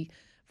making the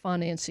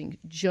financing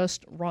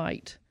just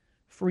right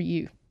for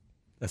you.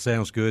 That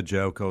sounds good,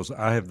 Joe, because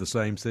I have the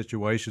same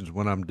situations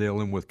when I'm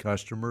dealing with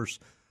customers.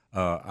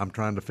 I'm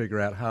trying to figure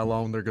out how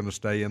long they're going to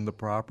stay in the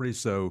property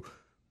so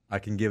I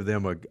can give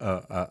them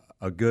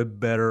a good,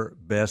 better,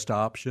 best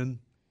option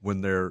when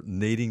they're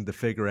needing to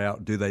figure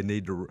out, do they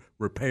need to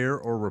repair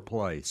or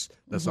replace?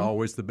 That's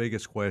always the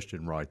biggest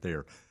question right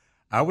there.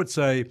 I would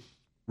say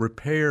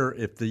repair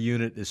if the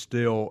unit is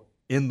still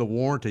in the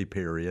warranty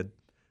period.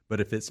 But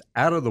if it's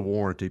out of the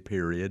warranty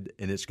period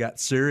and it's got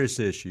serious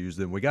issues,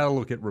 then we got to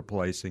look at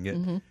replacing it.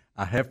 Mm-hmm.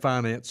 I have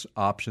finance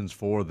options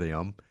for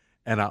them.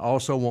 And I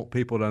also want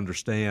people to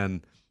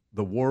understand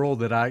the world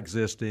that I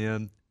exist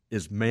in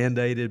is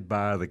mandated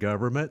by the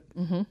government.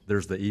 Mm-hmm.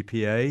 There's the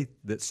EPA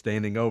that's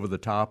standing over the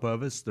top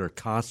of us. They're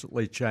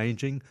constantly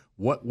changing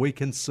what we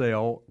can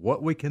sell,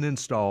 what we can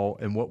install,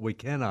 and what we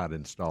cannot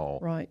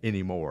install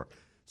anymore.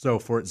 So,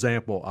 for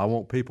example, I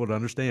want people to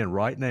understand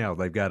right now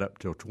they've got up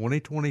till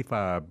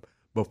 2025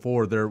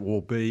 before there will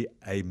be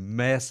a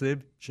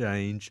massive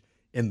change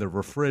in the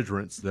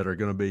refrigerants that are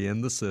going to be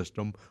in the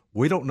system.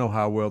 We don't know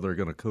how well they're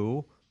going to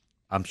cool.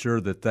 I'm sure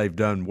that they've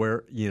done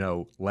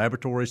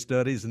laboratory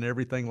studies and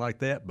everything like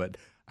that, but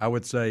I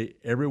would say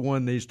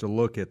everyone needs to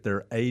look at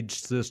their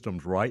aged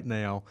systems right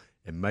now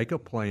and make a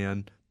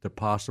plan to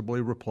possibly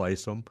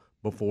replace them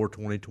before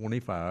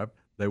 2025.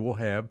 They will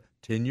have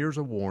 10 years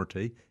of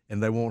warranty,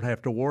 and they won't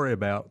have to worry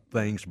about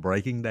things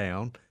breaking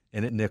down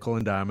and it nickel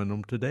and diming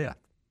them to death.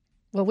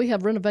 Well, we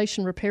have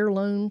renovation repair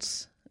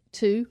loans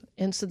too,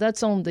 and so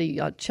that's on the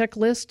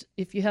checklist.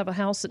 If you have a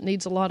house that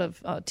needs a lot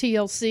of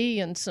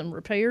TLC and some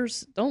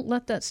repairs, don't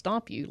let that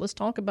stop you. Let's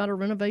talk about a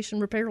renovation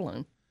repair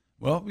loan.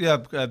 Well, yeah,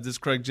 this is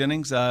Craig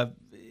Jennings.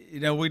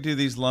 We do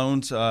these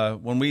loans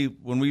when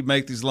we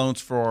make these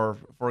loans for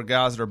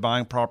guys that are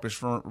buying properties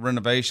for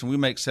renovation. We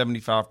make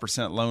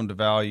 75% loan to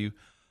value,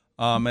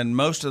 and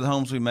most of the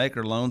homes we make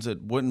are loans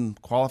that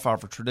wouldn't qualify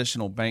for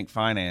traditional bank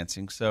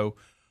financing. So.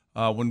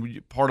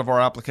 Part of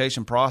our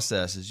application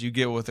process is you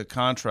get with a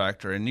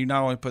contractor and you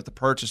not only put the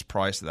purchase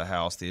price of the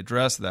house, the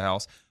address of the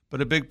house,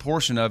 but a big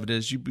portion of it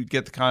is you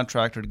get the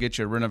contractor to get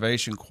you a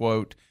renovation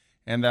quote,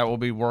 and that will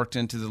be worked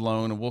into the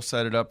loan, and we'll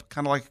set it up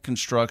kind of like a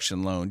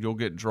construction loan. You'll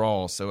get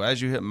draws. So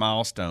as you hit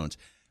milestones,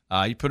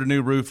 you put a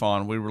new roof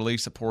on, we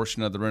release a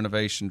portion of the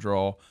renovation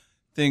draw,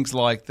 things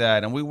like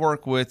that. And we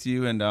work with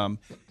you. And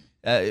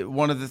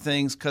one of the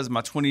things, because of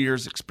my 20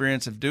 years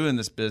experience of doing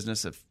this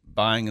business, of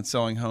buying and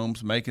selling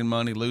homes, making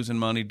money, losing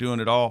money, doing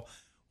it all,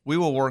 we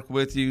will work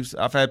with you.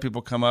 I've had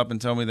people come up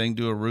and tell me they can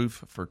do a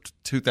roof for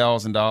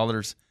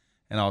 $2,000,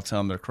 and I'll tell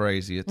them they're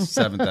crazy. It's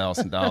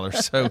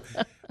 $7,000. So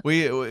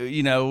we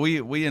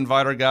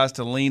invite our guys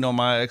to lean on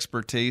my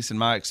expertise and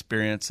my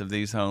experience of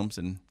these homes,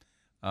 and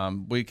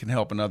we can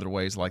help in other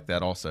ways like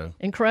that also.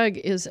 And Craig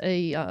is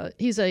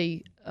he's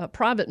a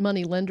private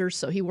money lender,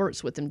 so he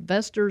works with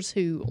investors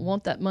who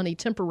want that money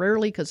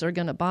temporarily because they're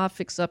going to buy,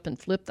 fix up, and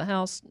flip the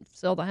house,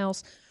 sell the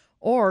house.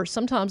 Or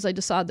sometimes they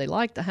decide they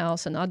like the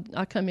house, and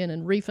I come in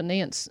and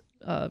refinance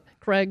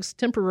Craig's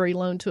temporary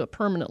loan to a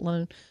permanent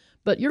loan.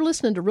 But you're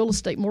listening to Real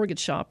Estate Mortgage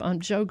Shop. I'm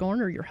Joe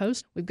Garner, your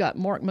host. We've got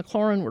Mark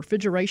McLaurin,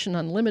 Refrigeration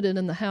Unlimited,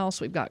 in the house.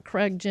 We've got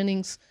Craig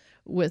Jennings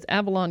with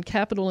Avalon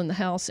Capital in the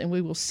house, and we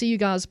will see you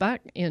guys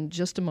back in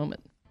just a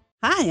moment.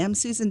 Hi, I'm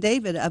Susan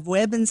David of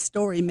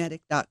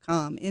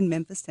WebandStoryMedic.com in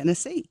Memphis,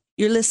 Tennessee.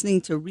 You're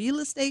listening to Real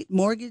Estate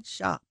Mortgage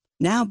Shop.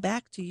 Now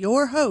back to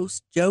your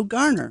host, Joe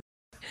Garner.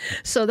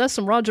 So that's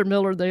some Roger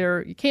Miller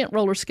there. You can't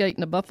roller skate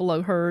in a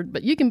buffalo herd,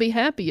 but you can be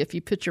happy if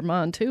you put your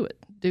mind to it.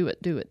 Do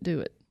it, do it, do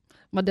it.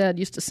 My dad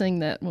used to sing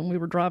that when we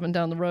were driving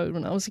down the road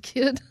when I was a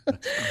kid.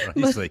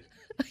 Crazy.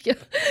 Yeah,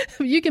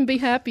 you can be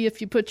happy if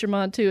you put your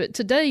mind to it.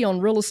 Today on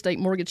Real Estate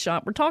Mortgage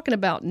Shop, we're talking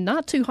about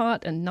not too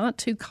hot and not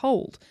too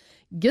cold.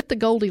 Get the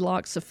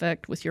Goldilocks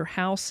effect with your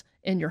house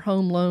and your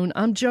home loan.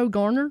 I'm Joe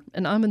Garner,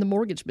 and I'm in the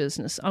mortgage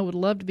business. I would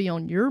love to be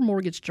on your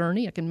mortgage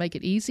journey. I can make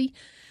it easy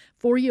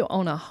for you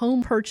on a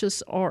home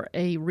purchase or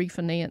a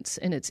refinance,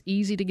 and it's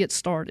easy to get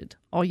started.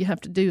 All you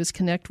have to do is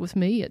connect with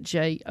me at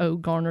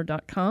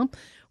jogarner.com.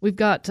 We've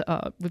got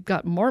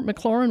Mark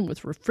McLaurin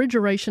with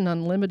Refrigeration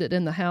Unlimited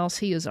in the house.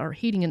 He is our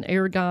heating and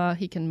air guy.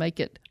 He can make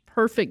it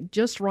perfect,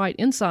 just right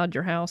inside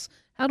your house.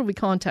 How do we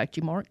contact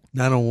you, Mark?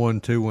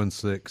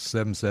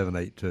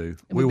 901-216-7782.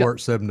 We work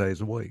 7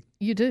 days a week.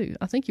 You do.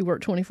 I think you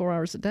work 24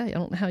 hours a day. I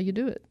don't know how you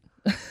do it.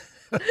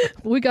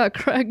 We got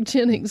Craig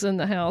Jennings in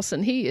the house,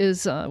 and he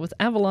is with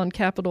Avalon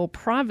Capital,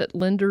 private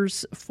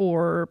lenders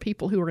for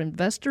people who are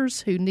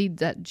investors who need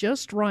that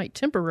just right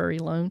temporary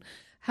loan.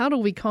 How do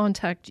we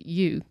contact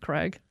you,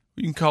 Craig?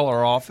 You can call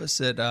our office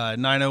at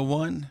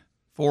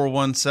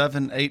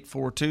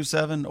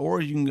 901-417-8427, or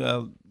you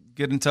can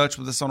get in touch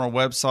with us on our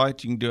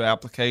website. You can do an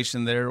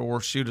application there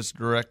or shoot us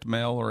direct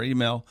mail or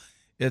email.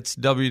 It's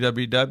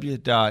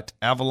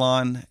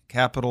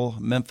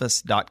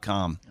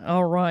www.avaloncapitalmemphis.com.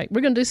 All right.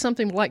 We're going to do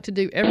something we like to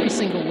do every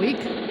single week,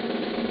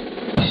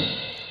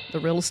 the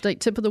real estate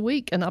tip of the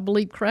week. And I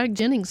believe, Craig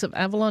Jennings of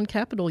Avalon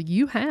Capital,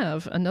 you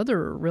have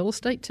another real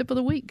estate tip of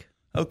the week.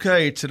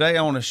 Okay, today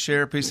I want to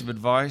share a piece of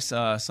advice.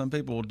 Some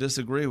people will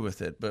disagree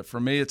with it, but for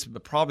me, it's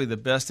probably the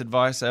best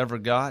advice I ever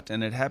got,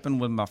 and it happened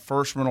with my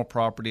first rental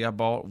property I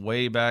bought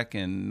way back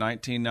in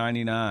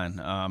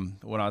 1999.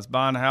 When I was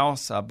buying a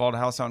house, I bought a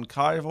house out in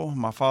Kyville.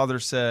 My father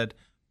said,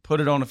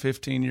 put it on a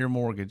 15-year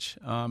mortgage.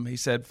 He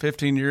said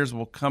 15 years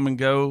will come and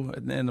go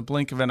in the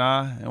blink of an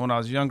eye, and when I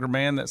was a younger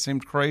man, that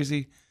seemed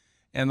crazy,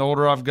 and the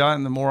older I've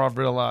gotten, the more I've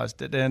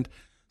realized it. And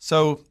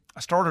so I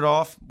started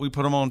off, we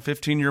put them on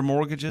 15-year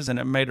mortgages, and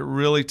it made it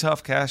really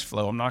tough cash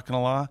flow. I'm not going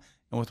to lie.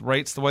 And with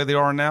rates the way they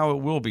are now,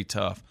 it will be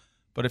tough.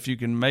 But if you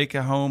can make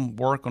a home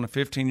work on a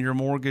 15-year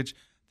mortgage,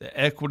 the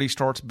equity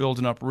starts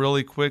building up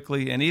really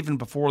quickly. And even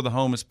before the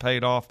home is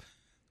paid off,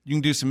 you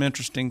can do some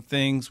interesting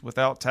things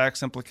without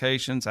tax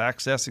implications,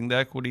 accessing the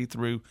equity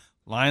through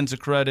lines of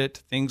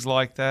credit, things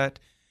like that.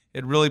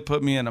 It really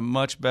put me in a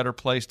much better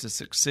place to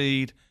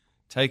succeed,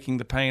 taking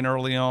the pain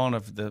early on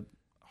of the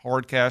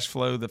hard cash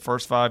flow the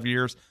first 5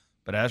 years.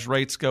 But as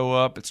rates go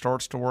up, it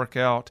starts to work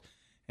out.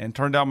 And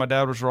turned out my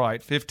dad was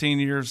right. 15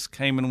 years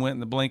came and went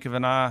in the blink of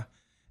an eye,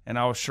 and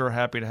I was sure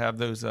happy to have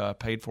those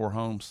paid-for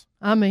homes.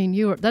 I mean,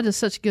 that is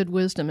such good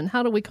wisdom. And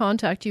how do we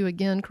contact you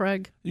again,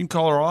 Craig? You can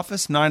call our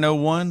office,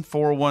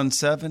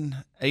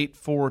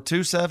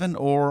 901-417-8427,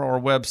 or our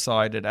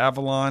website at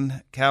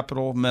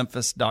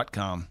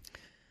avaloncapitalmemphis.com.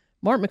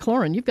 Mark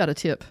McLaurin, you've got a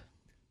tip.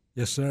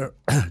 Yes, sir.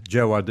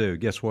 Joe, I do.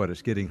 Guess what?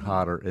 It's getting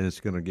hotter, and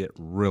it's going to get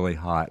really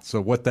hot. So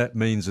what that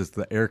means is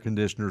the air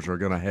conditioners are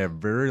going to have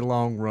very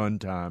long run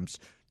times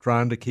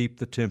trying to keep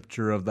the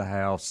temperature of the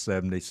house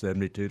 70,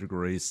 72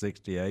 degrees,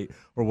 68,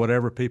 or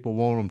whatever people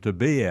want them to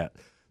be at.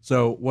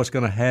 So what's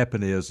going to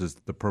happen is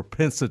the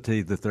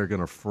propensity that they're going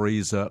to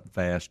freeze up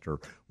faster.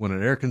 When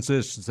an air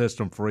conditioning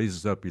system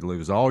freezes up, you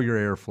lose all your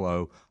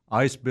airflow,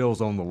 ice bills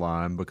on the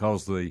line,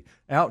 because the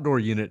outdoor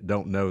unit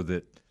don't know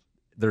that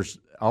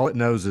all it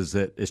knows is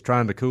that it's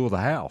trying to cool the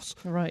house.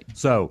 Right.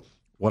 So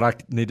what I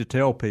need to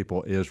tell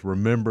people is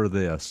remember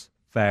this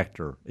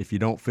factor. If you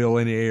don't feel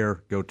any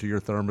air, go to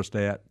your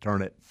thermostat,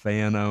 turn it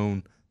fan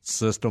on,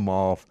 system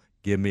off,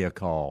 give me a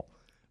call.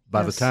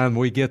 By the time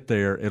we get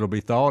there, it'll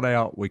be thawed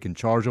out. We can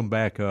charge them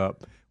back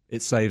up.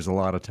 It saves a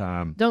lot of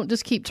time. Don't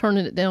just keep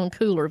turning it down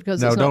cooler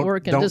because it's not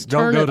working. Just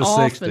turn it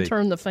off 60. And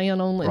turn the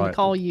fan on and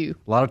call you.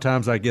 A lot of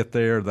times I get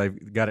there,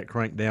 they've got it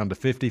cranked down to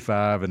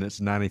 55 and it's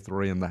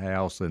 93 in the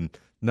house and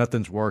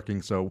nothing's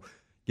working. So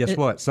guess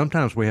what?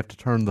 Sometimes we have to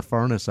turn the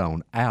furnace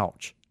on.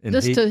 Ouch. And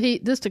just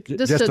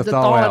to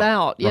thaw it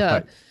out. Yeah.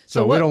 Right.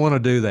 So we don't want to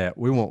do that.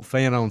 We want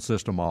fan on,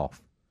 system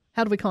off.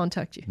 How do we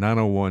contact you?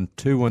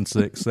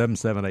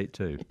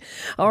 901-216-7782.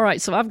 All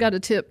right, so I've got a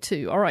tip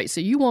too. All right,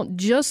 so you want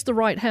just the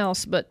right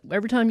house, but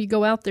every time you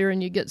go out there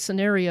and you get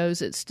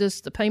scenarios, it's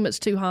just the payment's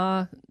too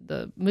high,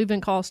 the move-in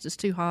cost is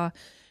too high.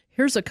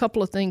 Here's a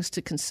couple of things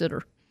to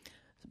consider.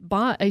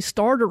 Buy a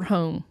starter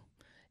home.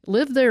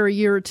 Live there a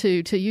year or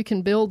two till you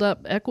can build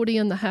up equity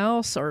in the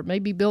house or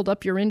maybe build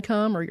up your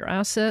income or your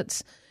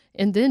assets,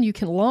 and then you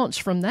can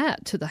launch from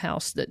that to the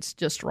house that's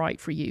just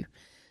right for you.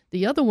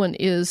 The other one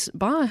is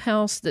buy a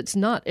house that's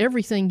not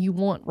everything you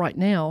want right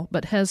now,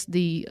 but has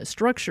the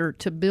structure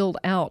to build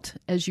out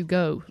as you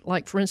go.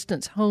 Like, for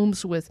instance,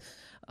 homes with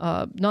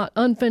not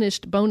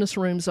unfinished bonus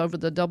rooms over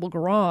the double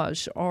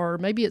garage, or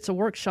maybe it's a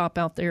workshop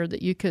out there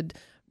that you could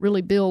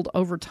really build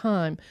over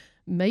time.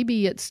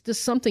 Maybe it's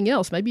just something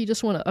else. Maybe you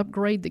just want to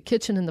upgrade the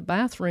kitchen and the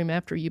bathroom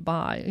after you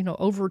buy,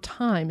 over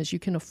time as you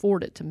can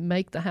afford it to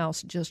make the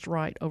house just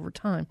right over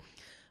time.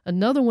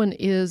 Another one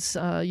is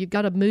you've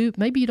got to move.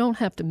 Maybe you don't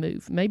have to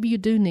move. Maybe you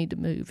do need to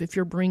move. If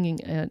you're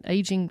bringing an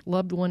aging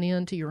loved one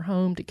into your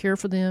home to care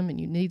for them and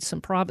you need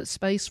some private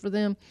space for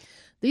them,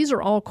 these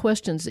are all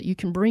questions that you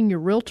can bring your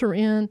realtor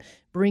in,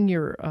 bring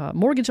your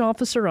mortgage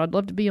officer. I'd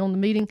love to be on the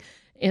meeting,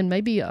 and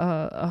maybe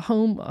a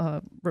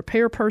home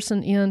repair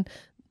person in.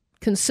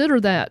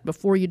 Consider that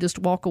before you just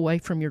walk away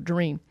from your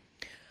dream.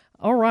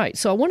 All right,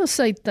 so I want to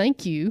say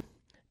thank you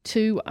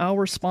to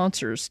our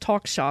sponsors.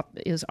 TalkShop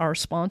is our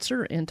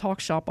sponsor, and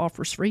TalkShop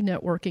offers free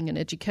networking and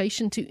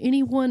education to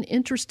anyone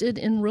interested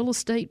in real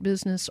estate,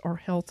 business, or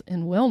health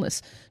and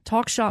wellness.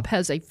 TalkShop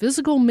has a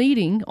physical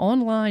meeting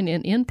online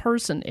and in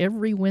person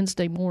every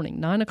Wednesday morning,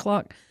 9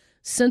 o'clock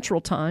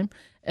Central Time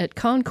at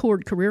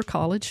Concord Career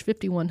College,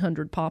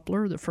 5100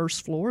 Poplar, the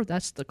first floor.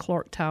 That's the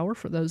Clark Tower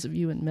for those of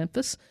you in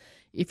Memphis.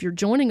 If you're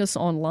joining us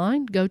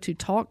online, go to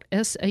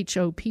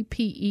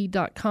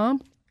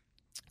talkshoppe.com,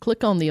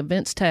 click on the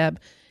events tab,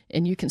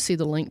 and you can see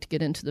the link to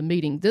get into the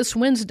meeting. This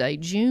Wednesday,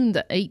 June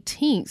the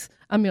 28th,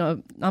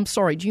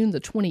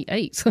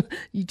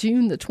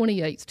 June the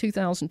 28th,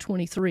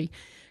 2023.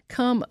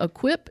 Come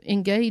equip,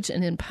 engage,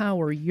 and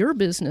empower your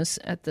business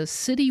at the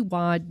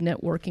citywide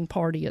networking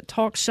party at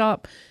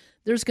TalkShop.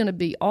 There's going to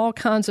be all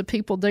kinds of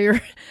people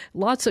there,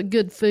 lots of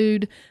good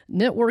food,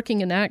 networking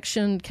in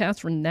action.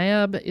 Catherine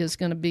Knabb is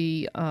going to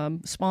be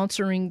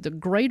sponsoring the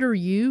Greater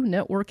You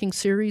networking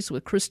series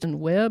with Kristen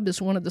Webb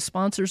is one of the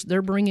sponsors.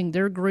 They're bringing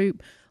their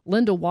group.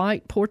 Linda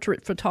White,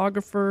 portrait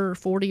photographer,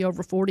 40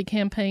 over 40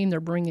 campaign,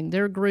 they're bringing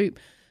their group.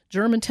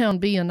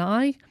 Germantown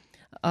BNI,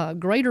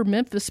 Greater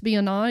Memphis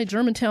BNI,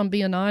 Germantown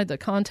BNI, the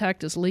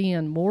contact is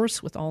Leanne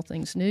Morse with All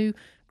Things New.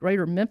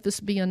 Greater Memphis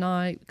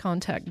BNI,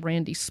 contact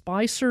Brandy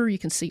Spicer. You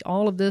can see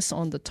all of this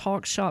on the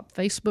TalkShop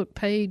Facebook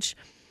page.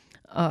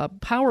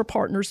 Power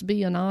Partners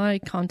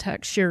BNI,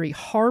 contact Sherry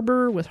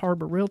Harbor with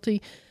Harbor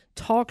Realty.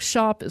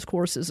 TalkShop, of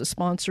course, is a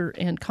sponsor,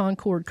 and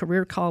Concord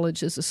Career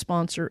College is a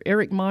sponsor.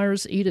 Eric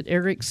Myers, Eat at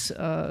Eric's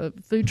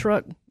food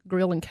truck,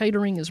 grill and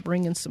catering is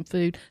bringing some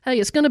food. Hey,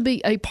 it's going to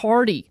be a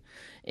party.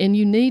 And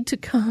you need to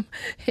come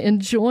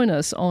and join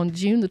us on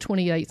June the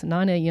 28th,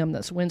 9 a.m.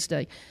 That's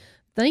Wednesday.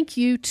 Thank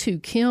you to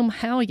Kim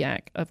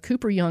Halyak of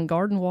Cooper Young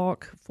Garden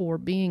Walk for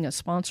being a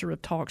sponsor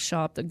of Talk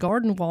Shop. The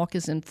Garden Walk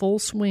is in full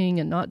swing,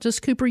 and not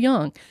just Cooper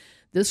Young.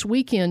 This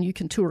weekend, you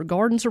can tour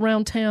gardens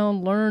around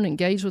town, learn,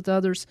 engage with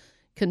others.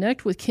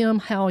 Connect with Kim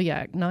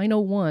Halyak,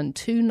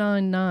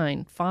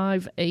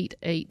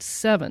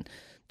 901-299-5887.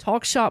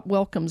 Talk Shop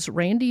welcomes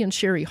Randy and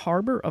Sherry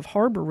Harbor of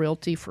Harbor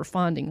Realty for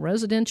finding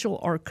residential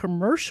or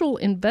commercial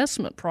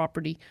investment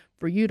property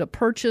for you to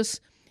purchase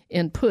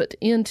and put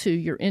into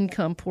your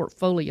income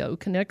portfolio.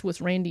 Connect with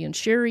Randy and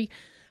Sherry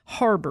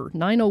Harbor,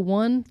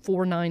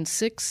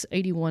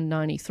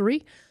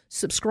 901-496-8193.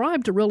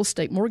 Subscribe to Real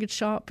Estate Mortgage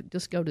Shop.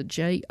 Just go to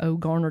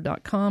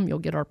jogarner.com. You'll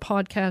get our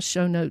podcast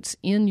show notes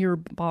in your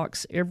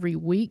box every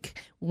week.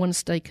 We want to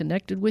stay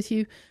connected with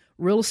you.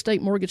 Real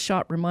Estate Mortgage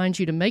Shop reminds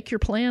you to make your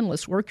plan.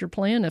 Let's work your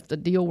plan. If the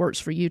deal works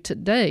for you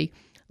today,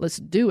 let's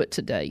do it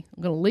today.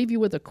 I'm going to leave you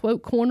with a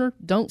quote corner.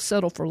 Don't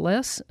settle for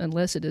less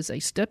unless it is a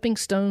stepping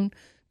stone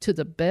to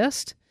the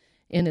best.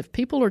 And if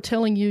people are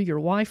telling you your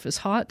wife is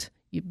hot,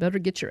 you better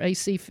get your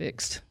AC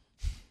fixed.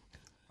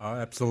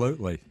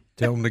 Absolutely.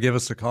 Tell them to give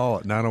us a call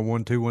at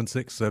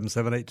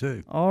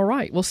 901-216-7782. All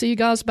right. We'll see you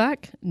guys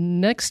back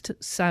next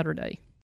Saturday.